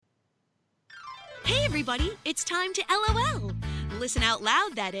Hey everybody, it's time to LOL. Listen out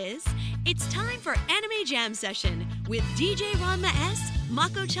loud, that is. It's time for Anime Jam Session with DJ Ranma S,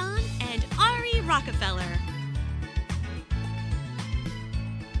 Mako-chan, and Ari Rockefeller.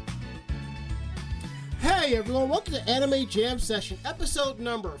 Hey everyone, welcome to Anime Jam Session, episode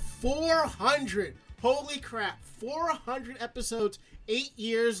number 400. Holy crap, 400 episodes, 8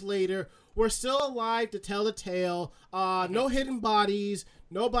 years later. We're still alive to tell the tale. No hidden bodies.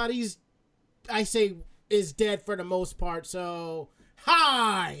 Nobody's, I say, is dead for the most part, so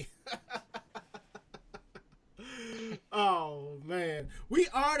hi! Oh, man. We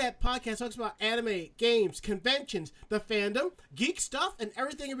are that podcast that talks about anime, games, conventions, the fandom, geek stuff, and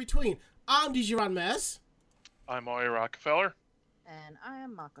everything in between. I'm DJ Ranma S. I'm Ari Rockefeller. And I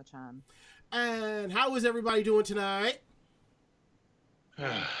am Mako-chan. And how is everybody doing tonight?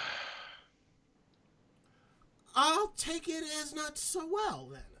 I'll take it as not so well,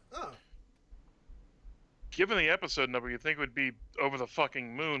 then. Oh. Given the episode number, you'd think it would be over the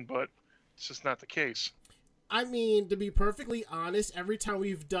fucking moon, but it's just not the case. I mean, to be perfectly honest, every time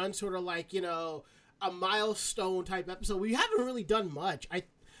we've done sort of like, you know, a milestone type episode, we haven't really done much.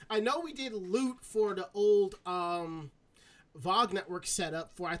 I know we did loot for the old VOG network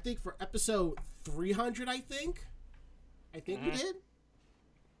setup for, I think, for episode 300, I think we did.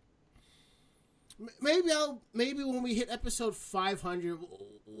 Maybe when we hit episode 500,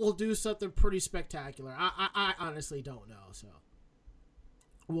 we'll do something pretty spectacular. I honestly don't know, so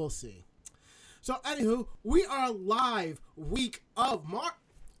we'll see. So, anywho, we are live week of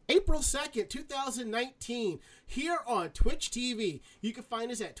April 2nd, 2019, here on Twitch TV. You can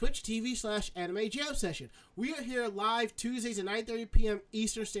find us at Twitch TV/Anime Jam Session. We are here live Tuesdays at 9:30 p.m.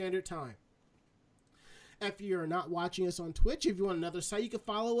 Eastern Standard Time. If you're not watching us on Twitch, if you want another site, you can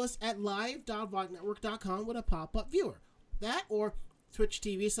follow us at live.vognetwork.com with a pop-up viewer. That or Twitch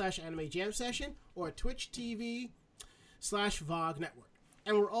TV/Anime Jam Session or Twitch TV/VOG Network.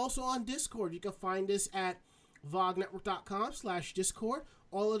 And we're also on Discord. You can find us at vognetwork.com/Discord.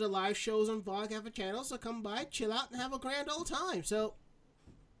 All of the live shows on VOG have a channel, so come by, chill out, and have a grand old time. So,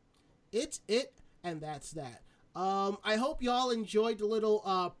 it's it, and that's that. I hope y'all enjoyed the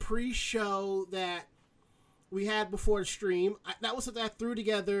little pre-show that we had before the stream. That was something I threw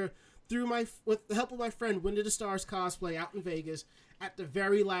together with the help of my friend Wind of the Stars Cosplay out in Vegas at the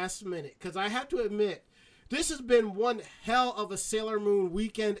very last minute. Because I have to admit, this has been one hell of a Sailor Moon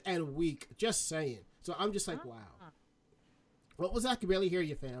weekend and week. Just saying. So I'm just like, wow. What was that? I could barely hear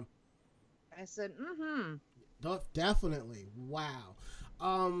you, fam. I said, Definitely. Wow.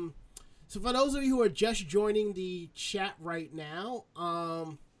 So for those of you who are just joining the chat right now,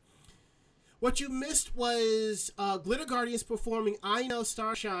 what you missed was Glitter Guardians performing I Know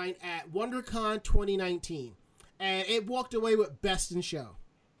Starshine at WonderCon 2019. And it walked away with Best in Show.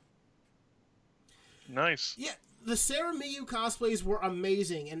 Nice. Yeah, the Sarah Miyu cosplays were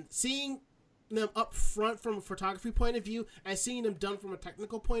amazing. And seeing them up front from a photography point of view and seeing them done from a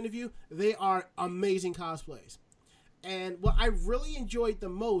technical point of view, they are amazing cosplays. And what I really enjoyed the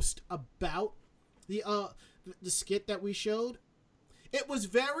most about the skit that we showed, it was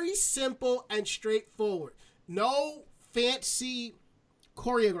very simple and straightforward. No fancy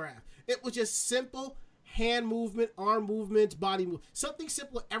choreograph. It was just simple hand movement, arm movements, body movement. Something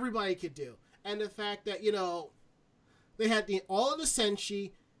simple everybody could do. And the fact that, you know, they had all of the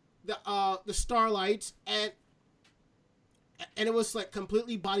Senshi, the Starlights, and it was like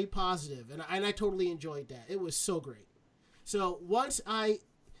completely body positive, and I totally enjoyed that. It was so great. So once I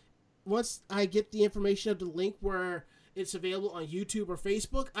get the information of the link where it's available on YouTube or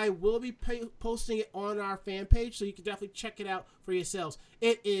Facebook, I will be posting it on our fan page, so you can definitely check it out for yourselves.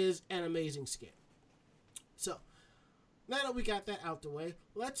 It is an amazing skit. So now that we got that out the way,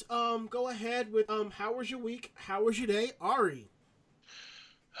 let's go ahead with how was your week? How was your day, Ari?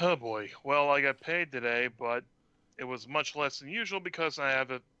 Oh boy. Well, I got paid today, but it was much less than usual because I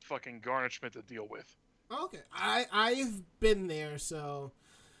have a fucking garnishment to deal with. Okay, I've been there, so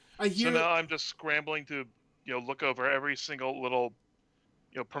So now I'm just scrambling to, you know, look over every single little,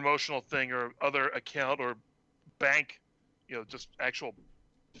 you know, promotional thing or other account or bank, you know, just actual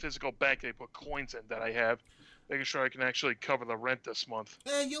physical bank they put coins in that I have, making sure I can actually cover the rent this month.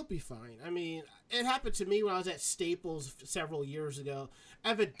 You'll be fine. I mean, it happened to me when I was at Staples several years ago.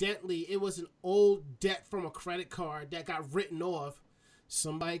 Evidently, it was an old debt from a credit card that got written off.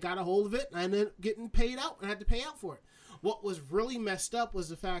 Somebody got a hold of it and then getting paid out and had to pay out for it. What was really messed up was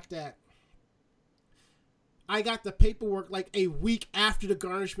the fact that I got the paperwork like a week after the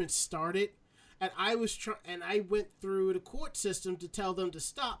garnishment started, and I went through the court system to tell them to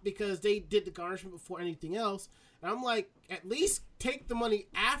stop because they did the garnishment before anything else, And I'm like, at least take the money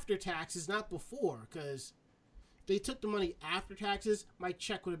after taxes, not before, because if they took the money after taxes, my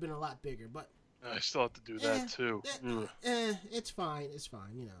check would have been a lot bigger. But I still have to do that too. It's fine,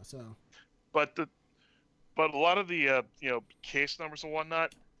 so. But a lot of the case numbers and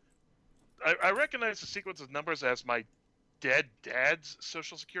whatnot, I recognize the sequence of numbers as my dead dad's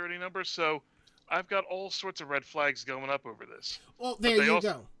social security number, so I've got all sorts of red flags going up over this. Well, there you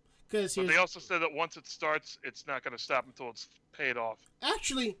go. But they also said that once it starts, it's not going to stop until it's paid off.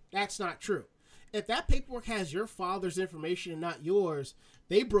 Actually, that's not true. If that paperwork has your father's information and not yours,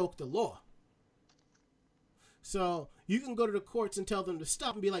 they broke the law. So you can go to the courts and tell them to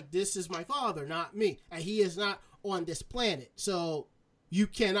stop and be like, this is my father, not me. And he is not on this planet. So you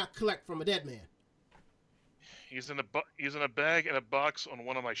cannot collect from a dead man. He's in a bag and a box on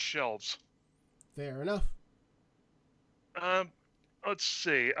one of my shelves. Fair enough. Let's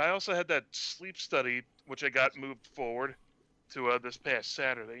see. I also had that sleep study, which I got moved forward to this past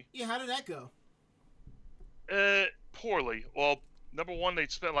Saturday. Yeah, how did that go? Poorly. Well, number one, they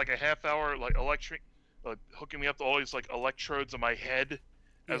spent like a half hour hooking me up to all these like electrodes on my head,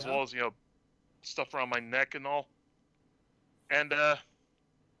 as well as stuff around my neck and all. And I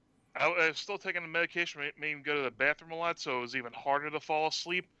was still taking the medication, made me go to the bathroom a lot, so it was even harder to fall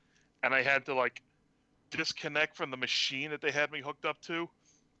asleep. And I had to like disconnect from the machine that they had me hooked up to,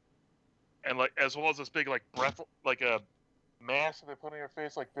 and like as well as this big like breath, like a mask that they put on your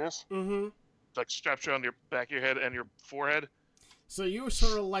face like this, like strapped around your back of your head and your forehead. So you were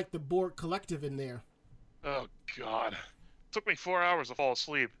sort of like the Borg Collective in there. Oh God, it took me 4 hours to fall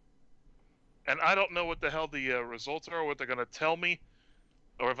asleep, and I don't know what the hell the results are, or what they're gonna tell me,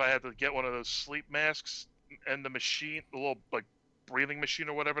 or if I had to get one of those sleep masks and the machine, the little like breathing machine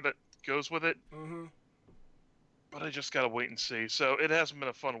or whatever that goes with it. But I just gotta wait and see. So it hasn't been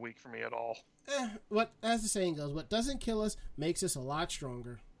a fun week for me at all. As the saying goes, what doesn't kill us makes us a lot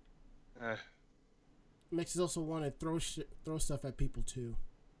stronger. Makes us also want to throw stuff at people too.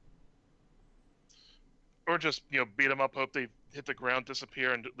 Or just beat them up, hope they hit the ground,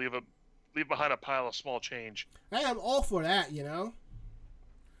 disappear, and leave behind a pile of small change. Hey, I'm all for that.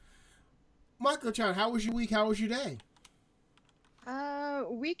 Mako-chan, how was your week? How was your day?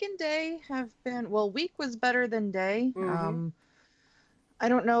 Week and day have been, week was better than day. I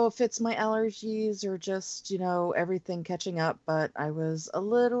don't know if it's my allergies or just, everything catching up, but I was a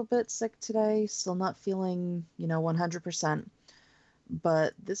little bit sick today, still not feeling, 100%.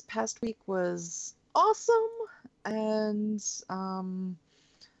 But this past week was awesome, and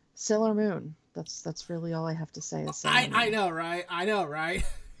Sailor Moon. That's really all I have to say. Is I know, right?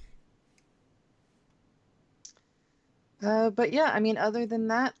 But yeah, I mean, other than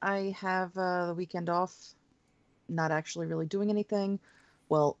that, I have the weekend off, not actually really doing anything.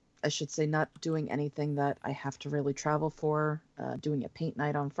 Well, I should say not doing anything that I have to really travel for, doing a paint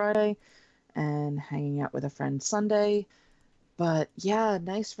night on Friday and hanging out with a friend Sunday. But yeah,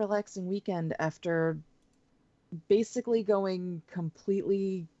 nice relaxing weekend after basically going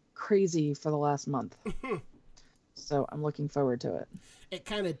completely crazy for the last month. So I'm looking forward to it. It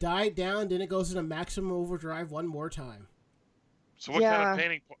kind of died down, then it goes into maximum overdrive one more time. So what kind of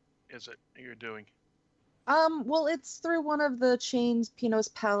painting is it you're doing? Well, it's through one of the chain's Pinot's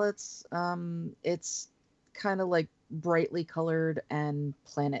palettes. It's kind of like brightly colored and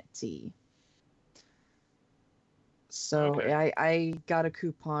planet-y. So okay. I got a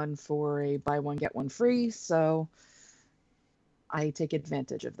coupon for a buy one, get one free, so I take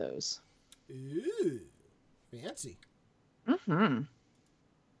advantage of those. Ooh, fancy.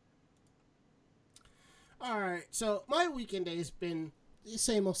 Alright, so my weekend day has been the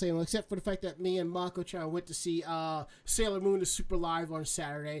same old, except for the fact that me and Mako-chan went to see Sailor Moon the Super Live on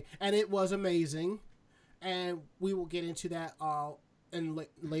Saturday, and it was amazing. And we will get into that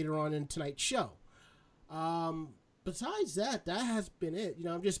later on in tonight's show. Besides that has been it.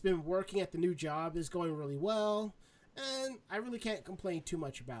 I've just been working at the new job. It's going really well, and I really can't complain too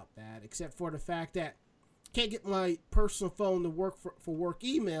much about that, except for the fact that I can't get my personal phone to work for work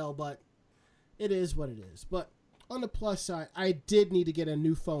email, but it is what it is. But on the plus side, I did need to get a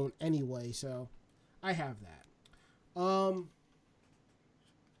new phone anyway, so I have that.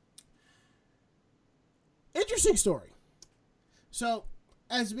 Interesting story. So,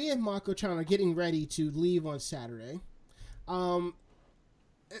 as me and Mako-chan are getting ready to leave on Saturday, as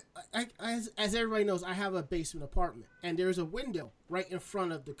everybody knows, I have a basement apartment, and there's a window right in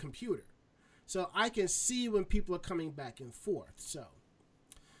front of the computer. So I can see when people are coming back and forth, so.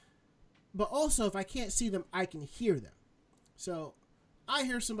 But also, if I can't see them, I can hear them. So, I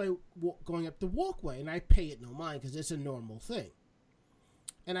hear somebody going up the walkway, and I pay it no mind, because it's a normal thing.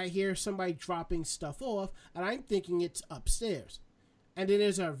 and I hear somebody dropping stuff off, and I'm thinking it's upstairs. And then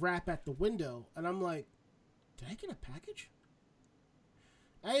there's a rap at the window, and I'm like, did I get a package?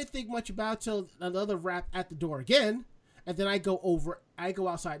 I didn't think much about it till another rap at the door again, and then I go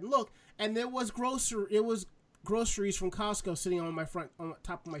outside and look, and it was groceries from Costco sitting on the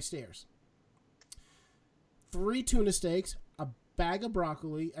top of my stairs. 3 tuna steaks, a bag of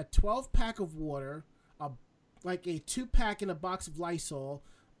broccoli, a 12-pack of water, a 2-pack in a box of Lysol,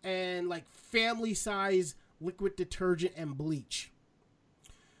 and like family-size liquid detergent and bleach.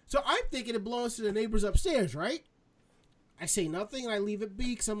 So I'm thinking it belongs to the neighbors upstairs, right? I say nothing and I leave it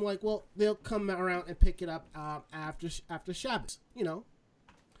be because I'm like, well, they'll come around and pick it up after Shabbos, you know.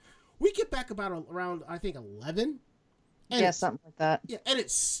 We get back about around, I think, 11. Yeah, something like that. Yeah, and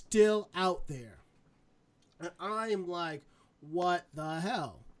it's still out there. And I am like, what the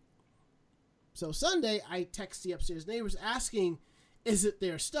hell? So Sunday, I text the upstairs neighbors asking, is it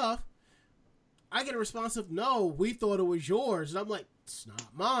their stuff? I get a response of, no, we thought it was yours. And I'm like, it's not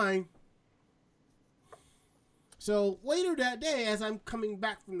mine. So later that day, as I'm coming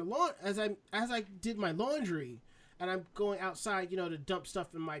back from the lawn, as I did my laundry, and I'm going outside, to dump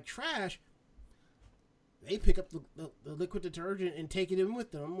stuff in my trash, they pick up the liquid detergent and take it in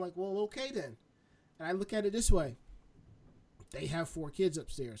with them. I'm like, well, okay then. And I look at it this way. They have 4 kids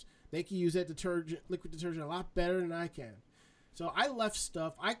upstairs. They can use that liquid detergent a lot better than I can. So I left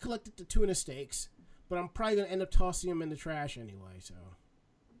stuff. I collected the tuna steaks, but I'm probably going to end up tossing them in the trash anyway, so.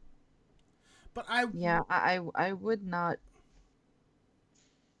 But I would not.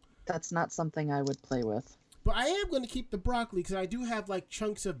 That's not something I would play with. But I am going to keep the broccoli because I do have like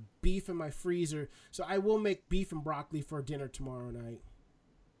chunks of beef in my freezer. So I will make beef and broccoli for dinner tomorrow night.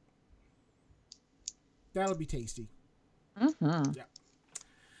 That'll be tasty. Mm-hmm. Yeah.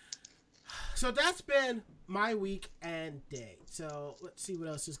 So that's been my week and day. So let's see what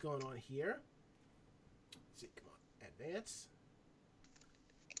else is going on here. Let's see, come on, advance.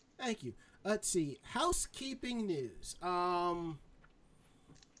 Thank you. Let's see, housekeeping news.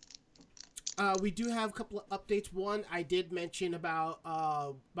 We do have a couple of updates. One, I did mention about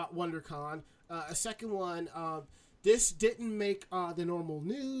WonderCon. A second one, this didn't make the normal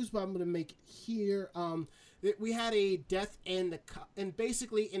news, but I'm going to make it here. We had a death in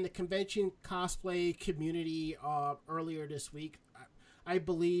basically in the convention cosplay community earlier this week. I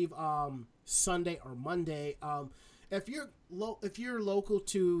believe Sunday or Monday. If you're local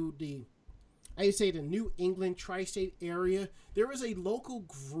to the New England tri-state area, there is a local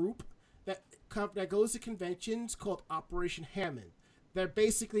group that goes to conventions called Operation Hammond. They're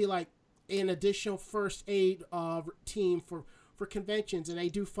basically like an additional first aid team for conventions, and they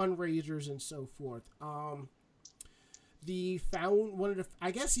do fundraisers and so forth. I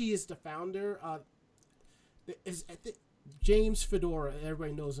guess he is the founder. James Fedora,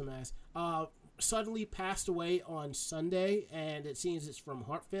 everybody knows him as. Suddenly passed away on Sunday, and it seems it's from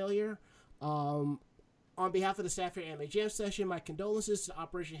heart failure. On behalf of the staff here at Anime Jam Session, my condolences to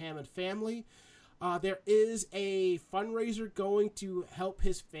Operation Hammond family. There is a fundraiser going to help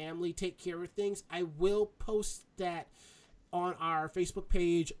his family take care of things. I will post that on our Facebook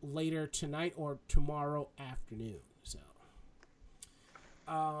page later tonight or tomorrow afternoon. So,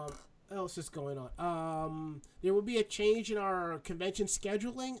 what else is going on? There will be a change in our convention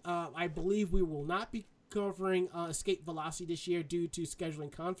scheduling. I believe we will not be covering Escape Velocity this year due to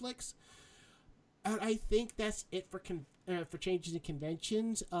scheduling conflicts. And I think that's it for changes in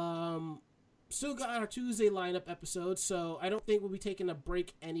conventions. Still got our Tuesday lineup episode, so I don't think we'll be taking a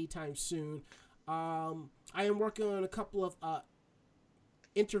break anytime soon. I am working on a couple of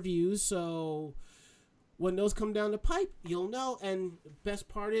interviews, so when those come down the pipe, you'll know. And the best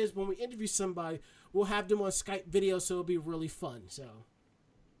part is when we interview somebody, we'll have them on Skype video, so it'll be really fun. So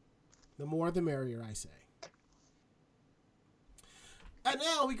the more the merrier, I say. And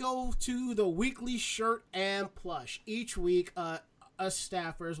now we go to the weekly shirt and plush. Each week, us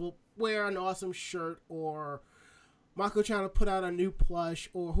staffers will wear an awesome shirt, or Mako-chan will put out a new plush,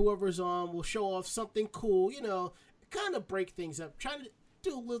 or whoever's on will show off something cool, kind of break things up, trying to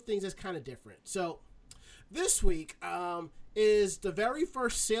do little things that's kind of different. So this week is the very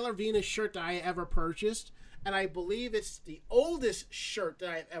first Sailor Venus shirt that I ever purchased, and I believe it's the oldest shirt that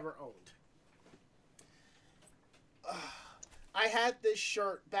I've ever owned. I had this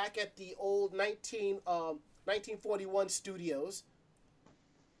shirt back at the old 1941 studios.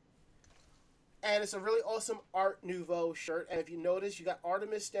 And it's a really awesome Art Nouveau shirt. And if you notice, you got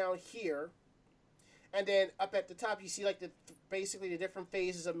Artemis down here. And then up at the top, you see like basically the different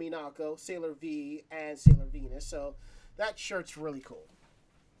phases of Minako, Sailor V, and Sailor Venus. So that shirt's really cool.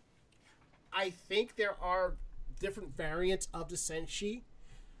 I think there are different variants of the Senshi.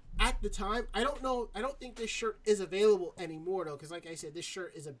 at the time, I don't know. I don't think this shirt is available anymore though, because like I said, this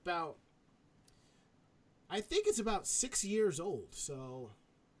shirt is about. I think it's about 6 years old. So.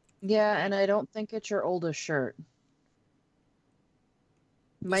 Yeah, and I don't think it's your oldest shirt.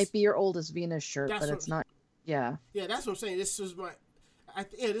 Might be your oldest Venus shirt, but it's not. Yeah. Yeah, that's what I'm saying. This is my.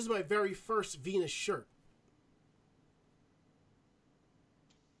 This is my very first Venus shirt.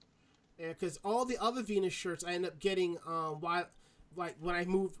 Yeah, because all the other Venus shirts I end up getting when I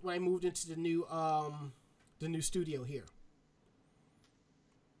moved into the new studio here.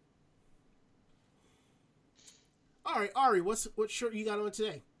 All right, Ari, what shirt you got on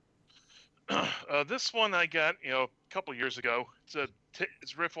today? This one I got, a couple years ago.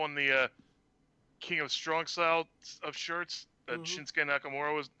 It's riff on the King of Strong style of shirts that Shinsuke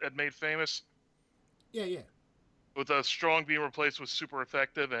Nakamura had made famous. Yeah. With strong being replaced with super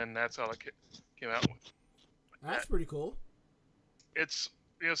effective, and that's how it came out with. That's pretty cool. It's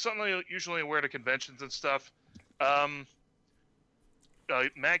something I usually wear to conventions and stuff.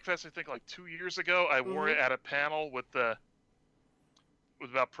 MagFest, I think like 2 years ago, I wore it at a panel with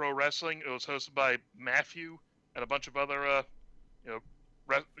about pro wrestling. It was hosted by Matthew and a bunch of other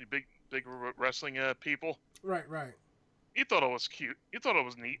big wrestling people. Right. He thought it was cute. He thought it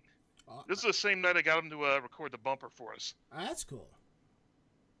was neat. This is the same night I got him to record the bumper for us. That's cool.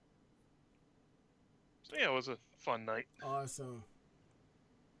 So yeah, it was a fun night. Awesome.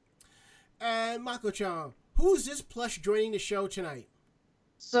 And Mako-chan, who's this plush joining the show tonight?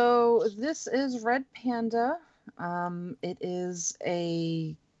 So this is Red Panda. It is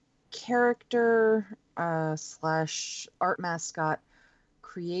a character slash art mascot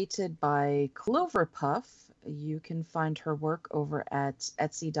created by Cloverpuff. You can find her work over at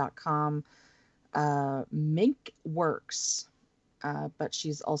Etsy.com. Minkworks. But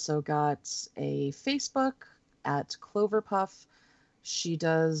she's also got a Facebook at Cloverpuff. She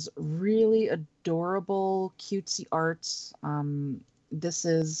does really adorable, cutesy art. This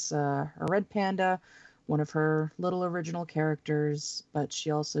is her Red Panda, one of her little original characters, but she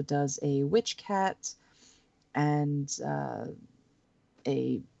also does a witch cat and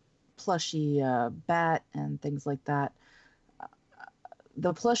a plushy bat and things like that.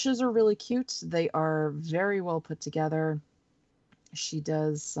 The plushes are really cute. They are very well put together. She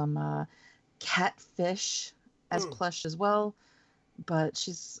does some catfish as plush as well, but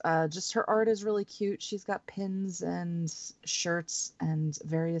she's just her art is really cute. She's got pins and shirts and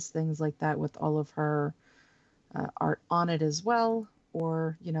various things like that with all of her art on it as well.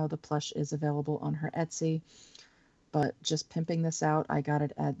 Or, the plush is available on her Etsy. But just pimping this out, I got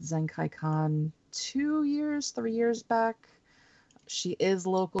it at ZenkaiCon 3 years back. She is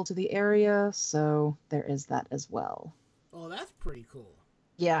local to the area, so there is that as well. Oh, that's pretty cool.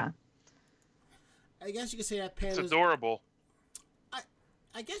 Yeah. I guess you could say that panda. It's adorable.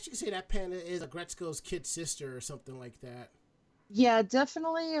 I guess you could say that panda is a Gretzko's kid sister or something like that. Yeah,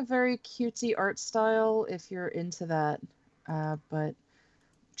 definitely a very cutesy art style if you're into that. But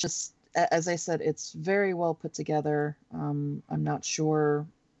just as I said, it's very well put together. I'm not sure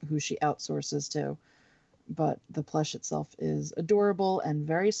who she outsources to, but the plush itself is adorable and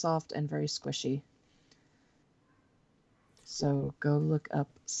very soft and very squishy. So go look up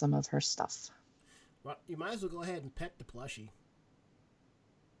some of her stuff. Well, you might as well go ahead and pet the plushie.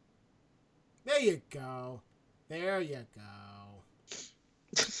 There you go. There you go.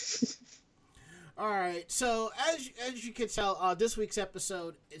 All right. So as you can tell, this week's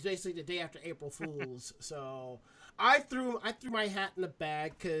episode is basically the day after April Fools. So I threw my hat in the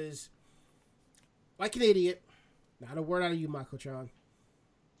bag because, like an idiot, not a word out of you, Mako-chan.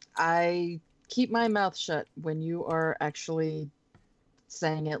 I keep my mouth shut when you are actually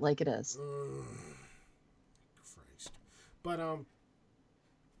saying it like it is. Christ. But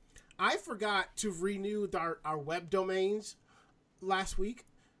I forgot to renew our web domains last week,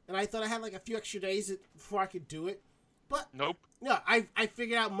 and I thought I had like a few extra days before I could do it. But nope. No, I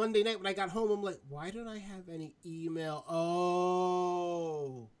figured out Monday night when I got home. I'm like, why don't I have any email?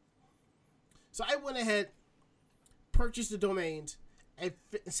 Oh. So I went ahead, purchased the domains, and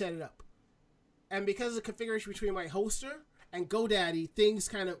set it up. And because of the configuration between my hoster and GoDaddy, things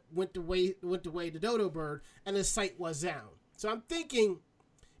kind of went the way to Dodo Bird, and the site was down. So I'm thinking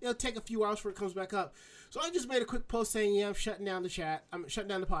it'll take a few hours before it comes back up. So I just made a quick post saying, yeah, I'm shutting down the chat. I'm shutting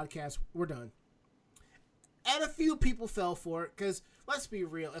down the podcast. We're done. And a few people fell for it because, let's be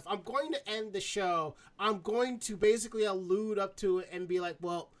real, if I'm going to end the show, I'm going to basically allude up to it and be like,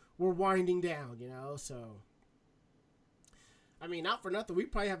 well, we're winding down, so. I mean, not for nothing, we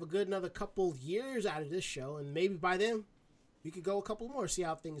probably have a good another couple years out of this show, and maybe by then, we could go a couple more, see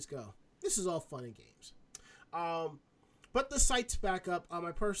how things go. This is all fun and games. But the site's back up.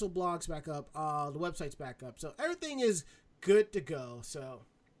 My personal blog's back up. The website's back up. So everything is good to go. So,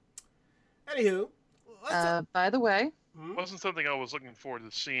 anywho. By the way. Wasn't something I was looking forward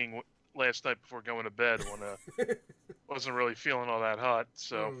to seeing last night before going to bed when wasn't really feeling all that hot.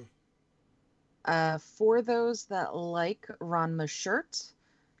 So. For those that like Ranma's shirt,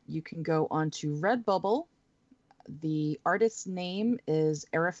 you can go onto Redbubble. The artist's name is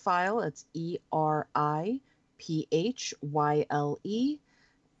Eriphyle. It's ERIPHYLE.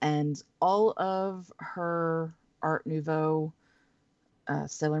 And all of her Art Nouveau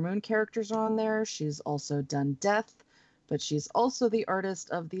Sailor Moon characters are on there. She's also done Death, but she's also the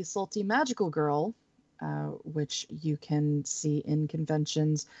artist of the Salty Magical Girl, which you can see in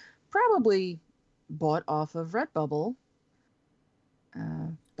conventions, probably bought off of Redbubble.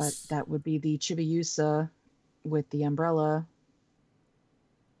 But that would be the Chibiusa with the umbrella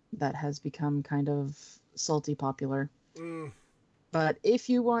that has become kind of salty popular. But if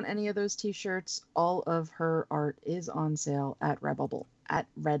you want any of those t-shirts, all of her art is on sale at Redbubble.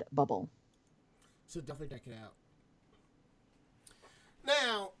 So definitely check it out.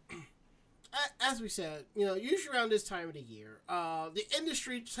 Now, as we said, usually around this time of the year, the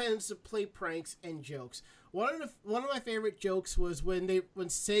industry tends to play pranks and jokes. One of my favorite jokes was when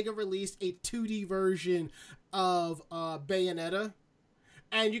Sega released a 2D version of Bayonetta,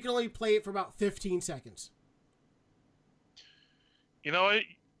 and you can only play it for about 15 seconds.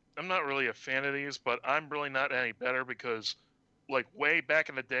 I'm not really a fan of these, but I'm really not any better because, like, way back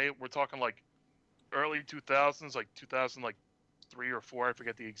in the day, we're talking like early 2000s, like 2003 or 4, I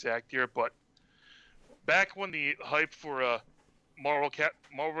forget the exact year, but back when the hype for Marvel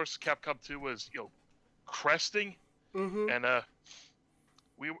vs. Capcom 2 was, cresting, and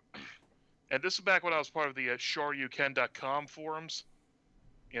this is back when I was part of the ShoryuKen.com forums,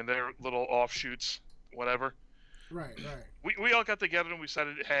 and their little offshoots, whatever. Right. We all got together and we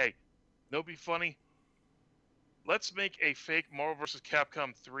decided, hey, no be funny. Let's make a fake Marvel vs.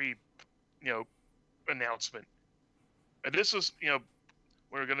 Capcom 3, announcement. And this was,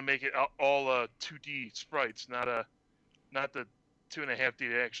 we're going to make it all 2D sprites, not the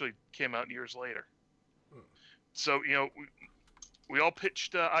 2.5D that actually came out years later. So, we all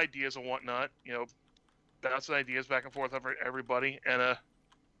pitched ideas and whatnot, bouncing ideas back and forth over everybody, and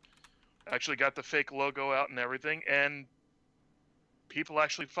actually got the fake logo out and everything, and people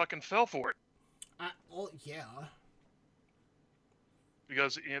actually fucking fell for it. Yeah.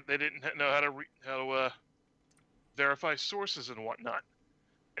 Because they didn't know how to verify sources and whatnot.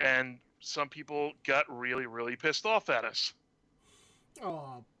 And some people got really, really pissed off at us.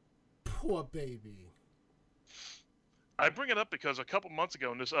 Oh, poor baby. I bring it up because a couple months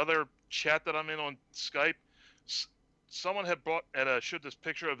ago in this other chat that I'm in on Skype, someone had showed this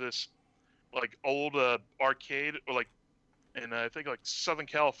picture of this like old arcade, or like in I think like Southern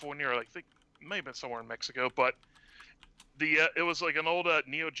California, or I think it may have been somewhere in Mexico, but it was like an old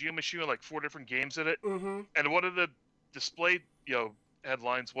Neo Geo machine with like 4 different games in it, and one of the display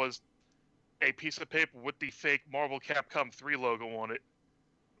headlines was a piece of paper with the fake Marvel Capcom 3 logo on it.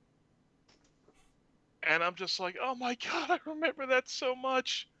 And I'm just like, oh my god, I remember that so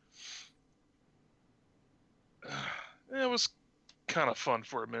much. It was kind of fun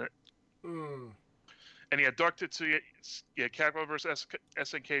for a minute. And yeah, Dark Tetsuya, Capcom vs.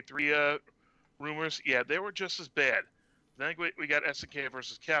 SNK 3 rumors, they were just as bad. Then we got SNK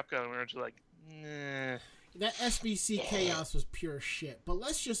versus Capcom, and we were just like, nah. That SBC chaos was pure shit. But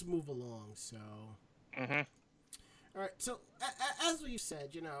let's just move along. So, all right. So as we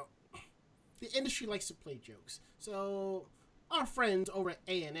said, the industry likes to play jokes. So our friends over at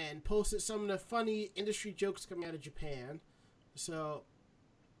ANN posted some of the funny industry jokes coming out of Japan. So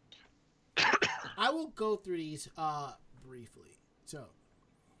I will go through these briefly. So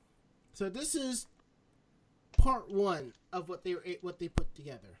this is part 1 of what they put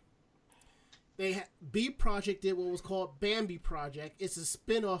together. B Project did what was called Bambi Project. It's a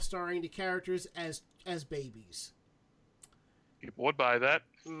spin-off starring the characters as babies. People would buy that.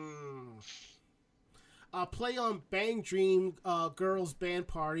 Play on Bang Dream Girls Band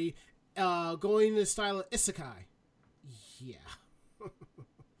Party, going in the style of Isekai. Yeah.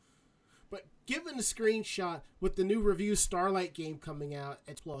 But given the screenshot with the new review Starlight game coming out,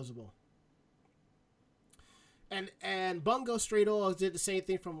 it's plausible. And Bungo Stray Dogs did the same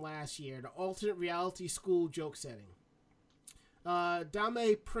thing from last year, the alternate reality school joke setting.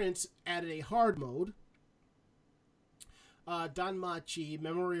 Dame Prince added a hard mode. Danmachi,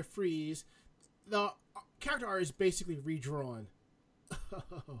 Memory Freeze. The character art is basically redrawn.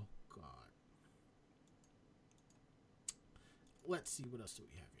 Oh, God. Let's see, what else do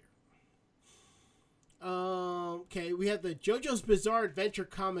we have Okay, we have the JoJo's Bizarre Adventure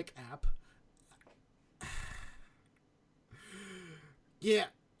comic app. Yeah,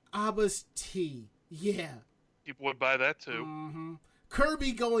 Abba's Tea. Yeah. People would buy that too. Mm-hmm.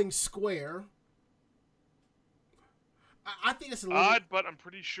 Kirby Going Square. I think it's a little Odd, but I'm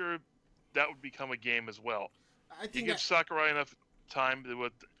pretty sure that would become a game as well. I You think give that, Sakurai enough time to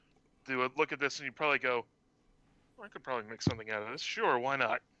look at this and you probably go, I could probably make something out of this. Sure, why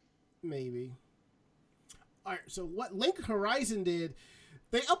not? maybe. All right, so what Link Horizon did,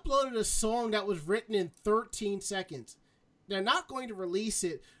 they uploaded a song that was written in 13 seconds. They're not going to release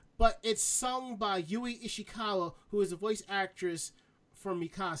it, but it's sung by Yui Ishikawa, who is a voice actress for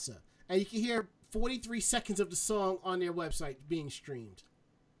Mikasa. And you can hear 43 seconds of the song on their website being streamed.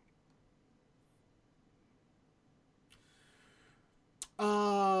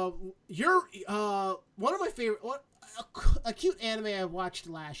 One of my favorite, a cute anime I watched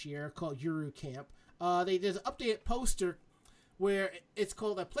last year called Yuru Camp. They did an updated poster where it's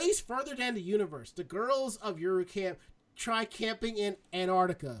called A Place Further Than the Universe. The girls of Yuru Camp try camping in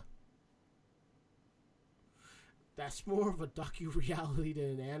Antarctica. That's more of a docu-reality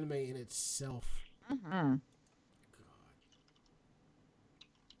than an anime in itself. Mm-hmm. God.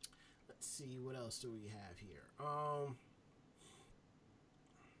 Let's see, what else do we have here?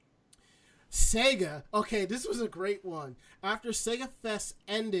 Sega. Okay, this was a great one. After Sega Fest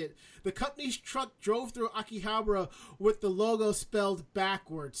ended, the company's truck drove through Akihabara with the logo spelled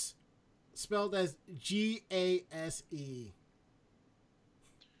backwards. Spelled as G-A-S-E.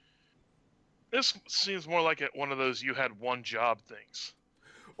 This seems more like one of those you had one job things.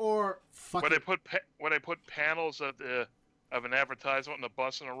 Or fuck When it. I put panels of an advertisement on the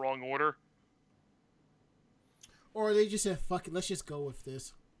bus in the wrong order. Or they just said, fuck it, let's just go with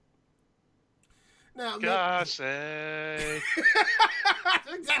this. Now, Gosh, that's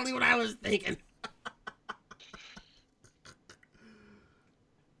exactly what I was thinking.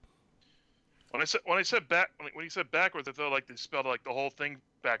 When you said backwards, I thought like they spelled like the whole thing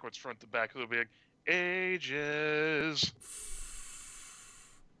backwards, front to back. It would be like ages.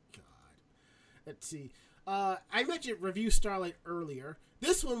 God. Let's see. I mentioned Review Starlight earlier.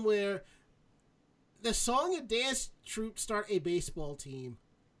 This one where the song and dance troupe start a baseball team.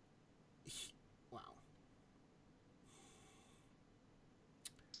 Wow.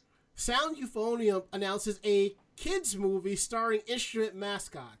 Sound Euphonium announces a kids movie starring instrument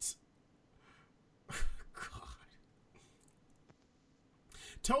mascots. God.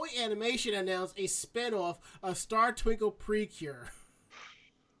 Toei Animation announced a spin-off of Star Twinkle Precure.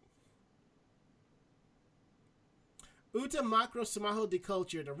 Uta Macro Samaho de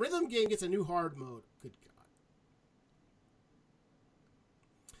Culture. The rhythm game gets a new hard mode. Good God.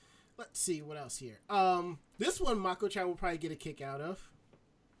 Let's see what else here. This one Mako-chan will probably get a kick out of.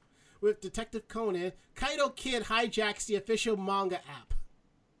 With Detective Conan, Kaido Kid hijacks the official manga app.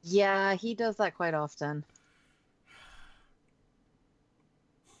 Yeah, he does that quite often.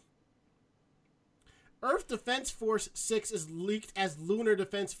 Earth Defense Force 6 is leaked as Lunar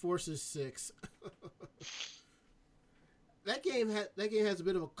Defense Forces 6. That game has a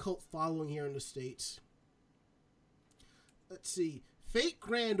bit of a cult following here in the States. Let's see. Fate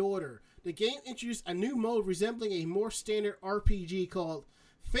Grand Order. The game introduced a new mode resembling a more standard RPG called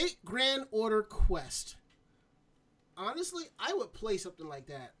Fate Grand Order Quest. Honestly, I would play something like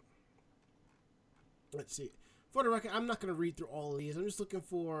that. Let's see. For the record, I'm not going to read through all of these. I'm just looking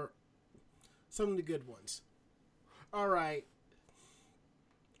for some of the good ones. All right.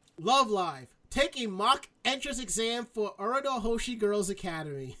 Love Live. Take a mock entrance exam for Urado Hoshi Girls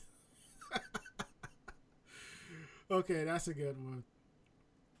Academy. Okay, that's a good one.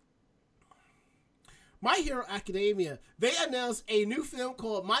 My Hero Academia. They announced a new film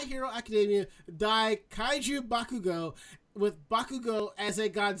called My Hero Academia Dai Kaiju Bakugo with Bakugo as a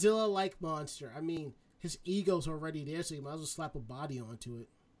Godzilla-like monster. I mean, his ego's already there, so you might as well slap a body onto it.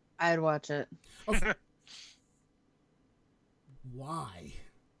 I'd watch it. Oh, why?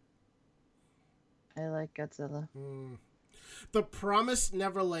 I like Godzilla. The Promised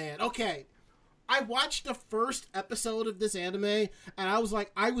Neverland. Okay, I watched the first episode of this anime, and I was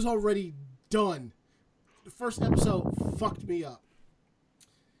like, I was already done. The first episode fucked me up.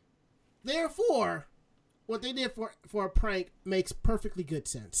 Therefore, what they did for a prank makes perfectly good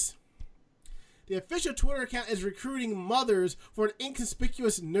sense. The official Twitter account is recruiting mothers for an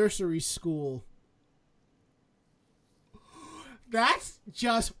inconspicuous nursery school. That's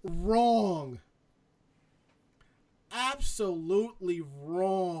just wrong. Absolutely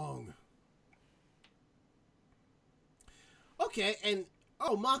wrong. Okay, and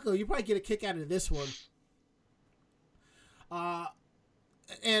Mako, you probably get a kick out of this one.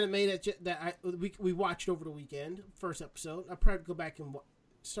 anime we watched over the weekend. First episode. I'll probably go back and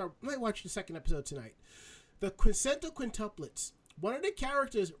might watch the second episode tonight. The Quinceto Quintuplets. One of the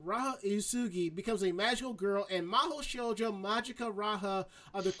characters, Raha Isugi, becomes a magical girl, and Maho Shoujo Magica Raha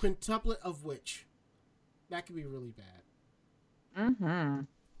are the quintuplet of which. That could be really bad. Mm-hmm.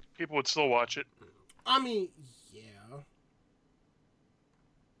 People would still watch it. I mean, yeah.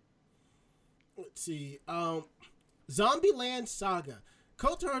 Let's see. Zombieland Saga.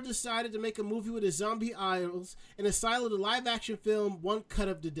 Kotaro decided to make a movie with his zombie idols in the style of the live-action film One Cut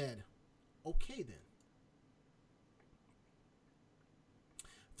of the Dead. Okay, then.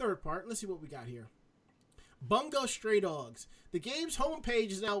 Third part. Let's see what we got here. Bungo Stray Dogs. The game's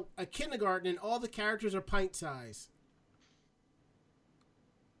homepage is now a kindergarten and all the characters are pint size.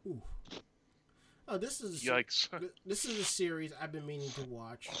 Ooh. Oh, this is Yikes. This is a series I've been meaning to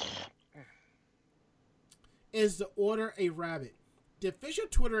watch. Is The Order a Rabbit? The official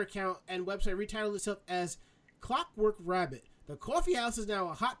Twitter account and website retitled itself as Clockwork Rabbit. The coffee house is now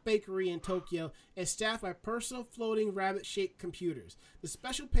a hot bakery in Tokyo and staffed by personal floating rabbit-shaped computers. The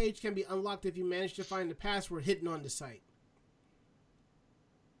special page can be unlocked if you manage to find the password hidden on the site.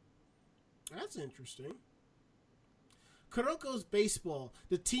 That's interesting. Kuroko's Baseball.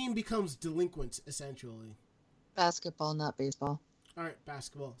 The team becomes delinquents, essentially. Basketball, not baseball. All right,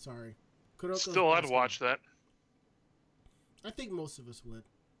 basketball. Sorry. Kuroko's Still, I'd Basketball. watch that. I think most of us would.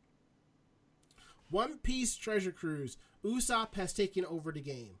 One Piece Treasure Cruise. Usopp has taken over the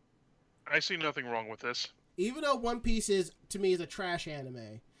game. I see nothing wrong with this. Even though One Piece to me is a trash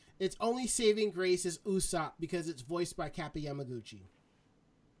anime, its only saving grace is Usopp because it's voiced by Kappa Yamaguchi.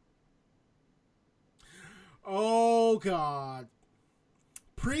 Oh, God.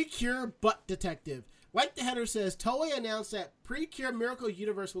 Precure Butt Detective. Like the header says, Toei announced that Precure Miracle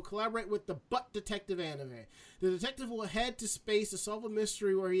Universe will collaborate with the Butt Detective anime. The detective will head to space to solve a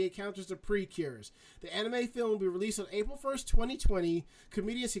mystery where he encounters the Precures. The anime film will be released on April 1st, 2020.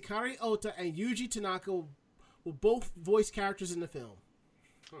 Comedians Hikari Ota and Yuji Tanaka will both voice characters in the film.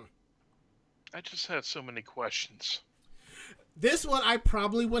 I just have so many questions. This one I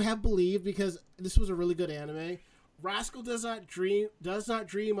probably would have believed because this was a really good anime. Rascal does not dream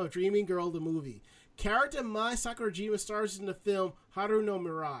of Dreaming Girl the movie. Character Mai Sakurajima stars in the film Haru no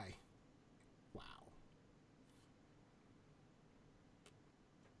Mirai. Wow.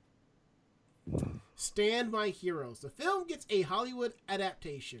 Stand My Heroes. The film gets a Hollywood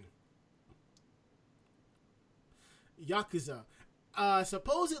adaptation. Yakuza.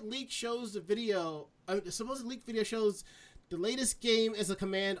 Supposed leaked video shows the latest game is a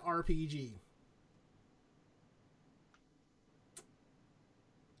command RPG.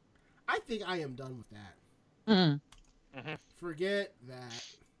 I think I am done with that. Mm-hmm. Forget that.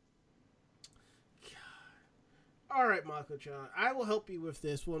 God. All right, Mako-chan. I will help you with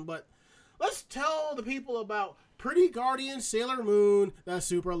this one, but let's tell the people about Pretty Guardian Sailor Moon, the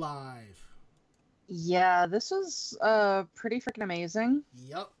Super Live. Yeah, this was pretty freaking amazing.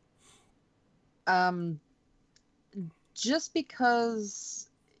 Yep. Just because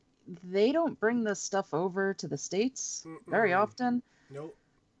they don't bring this stuff over to the States very often. Nope.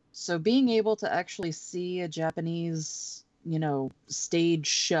 So being able to actually see a Japanese, stage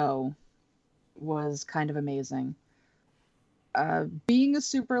show was kind of amazing. Being a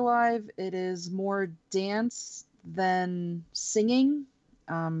Super Live, it is more dance than singing.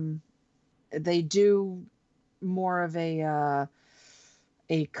 They do more of a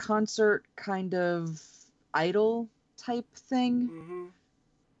concert kind of idol type thing. Mm-hmm.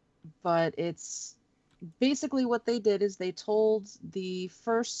 But it's basically what they did is they told the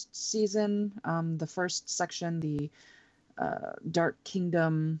first season, the first section, the Dark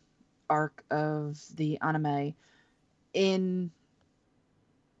Kingdom arc of the anime in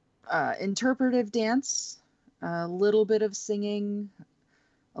interpretive dance, a little bit of singing,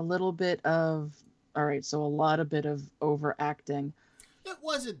 a little bit of a lot of bit of overacting. It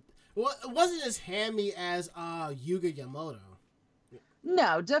wasn't as hammy as Yuga Yamato.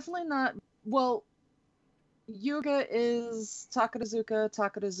 No, definitely not. Well, Yuga is Takarazuka.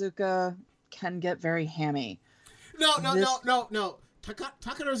 Takarazuka can get very hammy. No.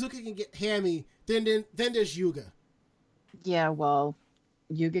 Takarazuka can get hammy. Then there's Yuga. Yeah, well,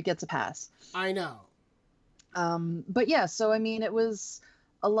 Yuga gets a pass. I know. But yeah, so I mean, it was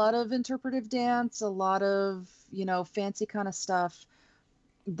a lot of interpretive dance, a lot of, fancy kind of stuff.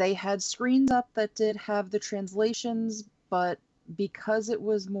 They had screens up that did have the translations, but because it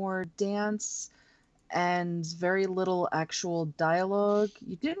was more dance and very little actual dialogue,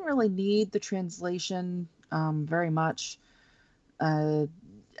 you didn't really need the translation very much. I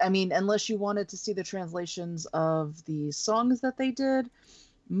mean, unless you wanted to see the translations of the songs that they did,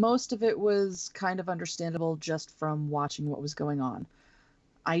 Most of it was kind of understandable just from watching what was going on.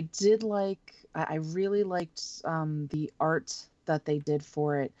 I really liked the art that they did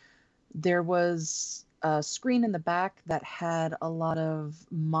for it. There was a screen in the back that had a lot of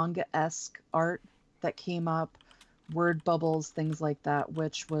manga-esque art that came up, word bubbles, things like that,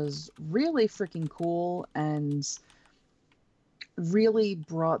 which was really freaking cool and really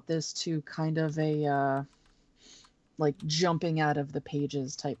brought this to kind of a like jumping out of the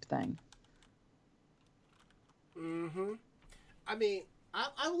pages type thing. Mm-hmm. I mean,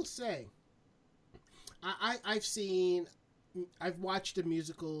 I will say, I've watched the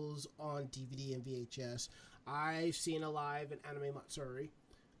musicals on DVD and VHS. I've seen a live in Anime Matsuri.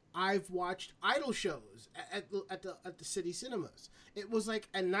 I've watched idol shows at the city cinemas. It was like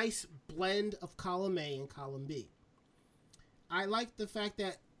a nice blend of column A and column B. I like the fact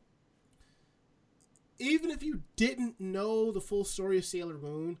that even if you didn't know the full story of Sailor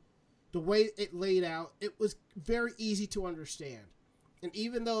Moon, the way it laid out, it was very easy to understand. And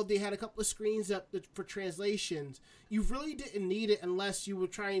even though they had a couple of screens up for translations, you really didn't need it unless you were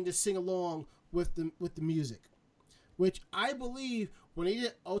trying to sing along with the music. Which I believe when they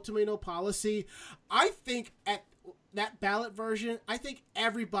did Ultimate No Policy, I think at that ballot version, I think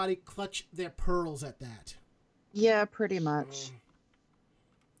everybody clutched their pearls at that. Yeah, pretty much.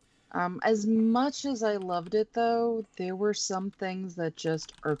 As much as I loved it, though, there were some things that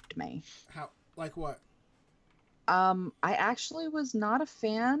just irked me. How? Like what? I actually was not a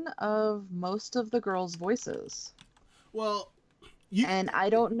fan of most of the girls' voices. Well, and I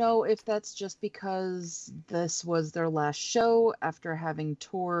don't know if that's just because this was their last show after having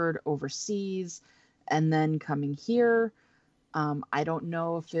toured overseas and then coming here. I don't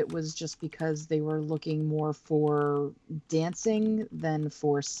know if it was just because they were looking more for dancing than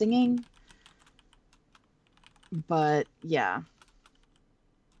for singing. But yeah.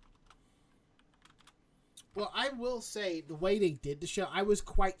 Well, I will say the way they did the show, I was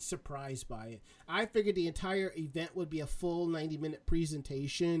quite surprised by it. I figured the entire event would be a full 90-minute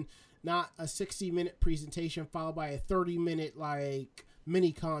presentation, not a 60-minute presentation followed by a 30-minute like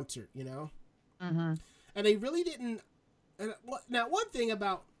mini concert, you know? Mm-hmm. And they really didn't. Now, one thing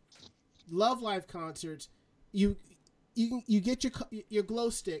about Love Live concerts, you get your glow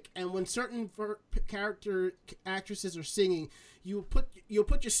stick, and when certain character actresses are singing, you'll put your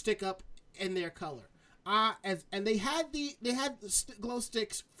stick up in their color. And they had the glow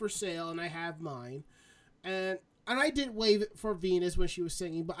sticks for sale, and I have mine, and I did wave it for Venus when she was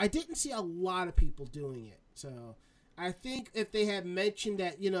singing, but I didn't see a lot of people doing it. So I think if they had mentioned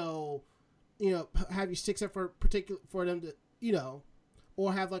that, you know, have your sticks up for them to,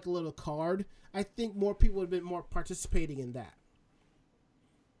 or have like a little card, I think more people would have been more participating in that.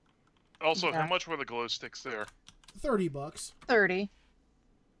 Also, Yeah. How much were the glow sticks there? $30. 30.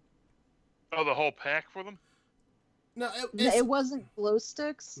 Oh, the whole pack for them? No, It wasn't glow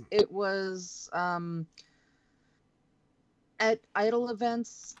sticks. It was at idol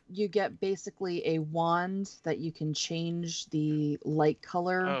events, you get basically a wand that you can change the light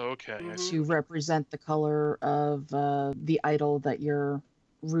color Oh, okay. I see. to represent the color of the idol that you're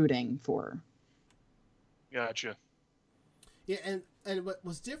rooting for. Gotcha. Yeah, and what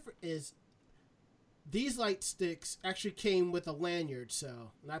was different is these light sticks actually came with a lanyard,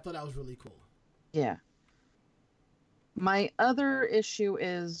 and I thought that was really cool. Yeah. My other issue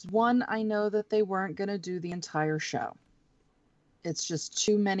is, one, I know that they weren't going to do the entire show. It's just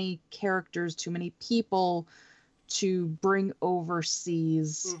too many characters, too many people to bring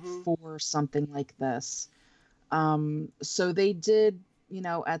overseas for something like this. So they did,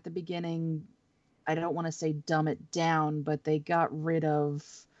 at the beginning, I don't want to say dumb it down, but they got rid of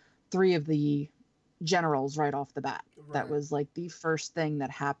 3 of the generals right off the bat. Right. That was like the first thing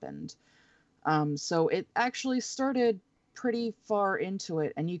that happened. So it actually started pretty far into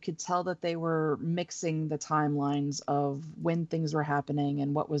it, and you could tell that they were mixing the timelines of when things were happening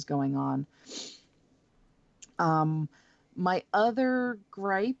and what was going on. My other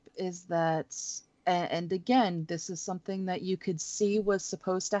gripe is that, and again, this is something that you could see was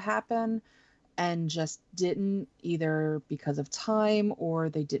supposed to happen and just didn't, either because of time or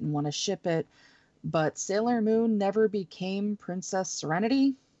they didn't want to ship it, but Sailor Moon never became Princess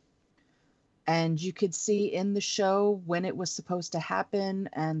Serenity. And you could see in the show when it was supposed to happen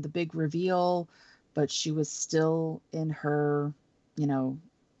and the big reveal, but she was still in her,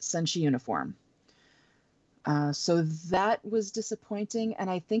 Senshi uniform. So that was disappointing. And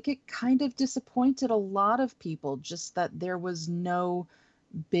I think it kind of disappointed a lot of people, just that there was no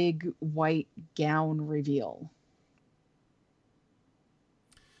big white gown reveal.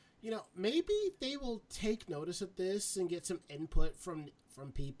 Maybe they will take notice of this and get some input from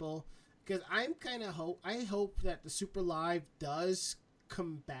from people, because I hope that the Super Live does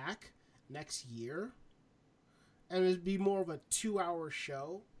come back next year, and it'd be more of a 2-hour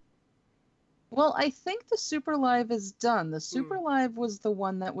show. Well, I think the Super Live is done. The Super Live was the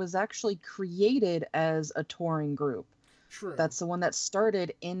one that was actually created as a touring group. True. That's the one that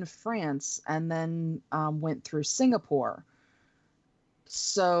started in France and then went through Singapore.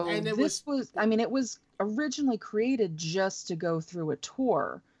 So And it this was, I mean, it was originally created just to go through a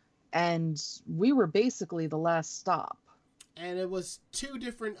tour, and we were basically the last stop. And it was 2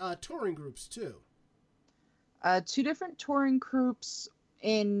 different touring groups too. 2 different touring groups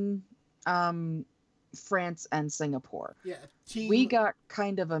in France and Singapore. Yeah, we got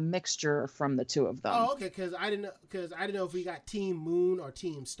kind of a mixture from the 2 of them. Oh, okay, because I didn't know if we got Team Moon or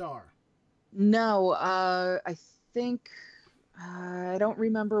Team Star. No, I think I don't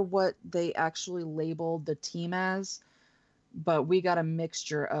remember what they actually labeled the team as, but we got a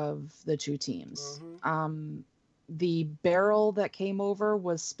mixture of the 2 teams. The barrel that came over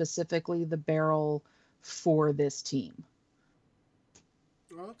was specifically the barrel for this team.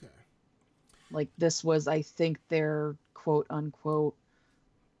 Okay. Like, this was, I think, their quote unquote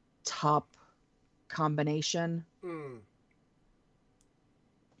top combination.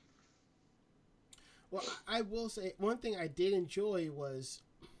 Well, I will say one thing I did enjoy was,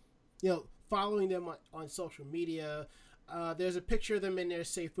 following them on social media. There's a picture of them in their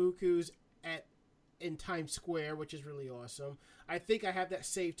Seifukus in Times Square, which is really awesome. I think I have that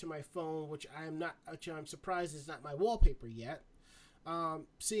saved to my phone, which I'm surprised is not my wallpaper yet.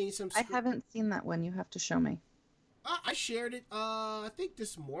 Seeing some. I haven't seen that one. You have to show me. I shared it. I think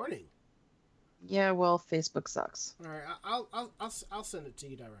this morning. Yeah, well, Facebook sucks. All right, I'll send it to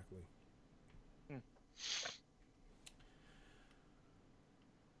you directly.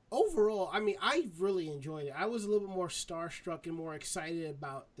 Overall, I mean, I really enjoyed it. I was a little bit more starstruck and more excited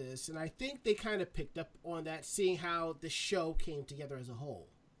about this, and I think they kind of picked up on that, seeing how the show came together as a whole.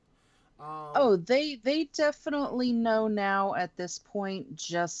 They definitely know now at this point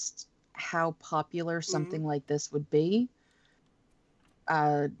just how popular something like this would be.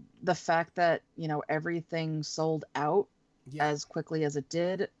 The fact that, everything sold out as quickly as it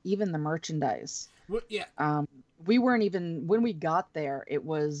did, even the merchandise. Well, yeah. We weren't even, when we got there, it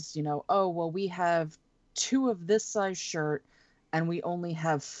was, we have 2 of this size shirt and we only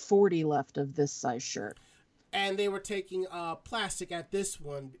have 40 left of this size shirt. And they were taking plastic at this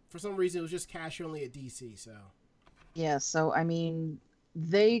one. For some reason, it was just cash only at DC, so. Yeah, so, I mean,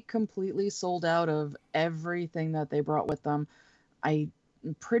 they completely sold out of everything that they brought with them. I'm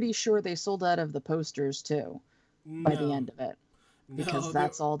pretty sure they sold out of the posters, too, by the end of it. Because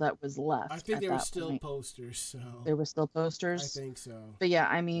that's all that was left. I think they were still posters, so. They were still posters? I think so. But yeah,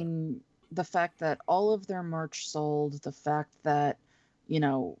 I mean, the fact that all of their merch sold, the fact that,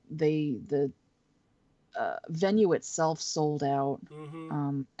 the venue itself sold out.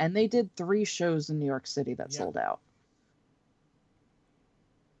 And they did 3 shows in New York City that sold out.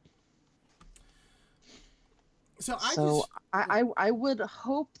 So I would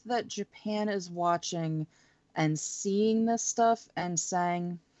hope that Japan is watching and seeing this stuff and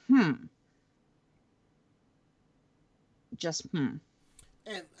saying, just And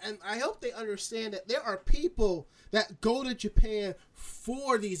I hope they understand that there are people that go to Japan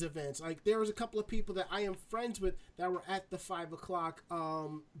for these events. Like, there was a couple of people that I am friends with that were at the 5 o'clock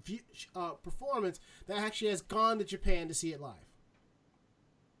performance that actually has gone to Japan to see it live.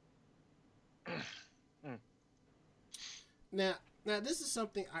 Now, this is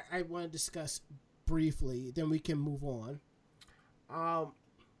something I want to discuss briefly, then we can move on.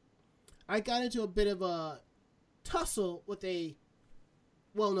 I got into a bit of a tussle with a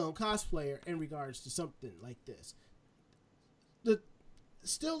well-known cosplayer in regards to something like this.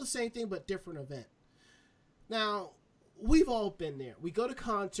 Still the same thing, but different event. Now, we've all been there. We go to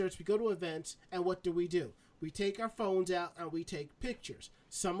concerts, we go to events, and what do? We take our phones out and we take pictures.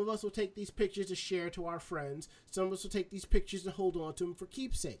 Some of us will take these pictures to share to our friends. Some of us will take these pictures to hold on to them for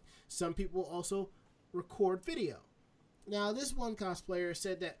keepsake. Some people will also record video. Now, this one cosplayer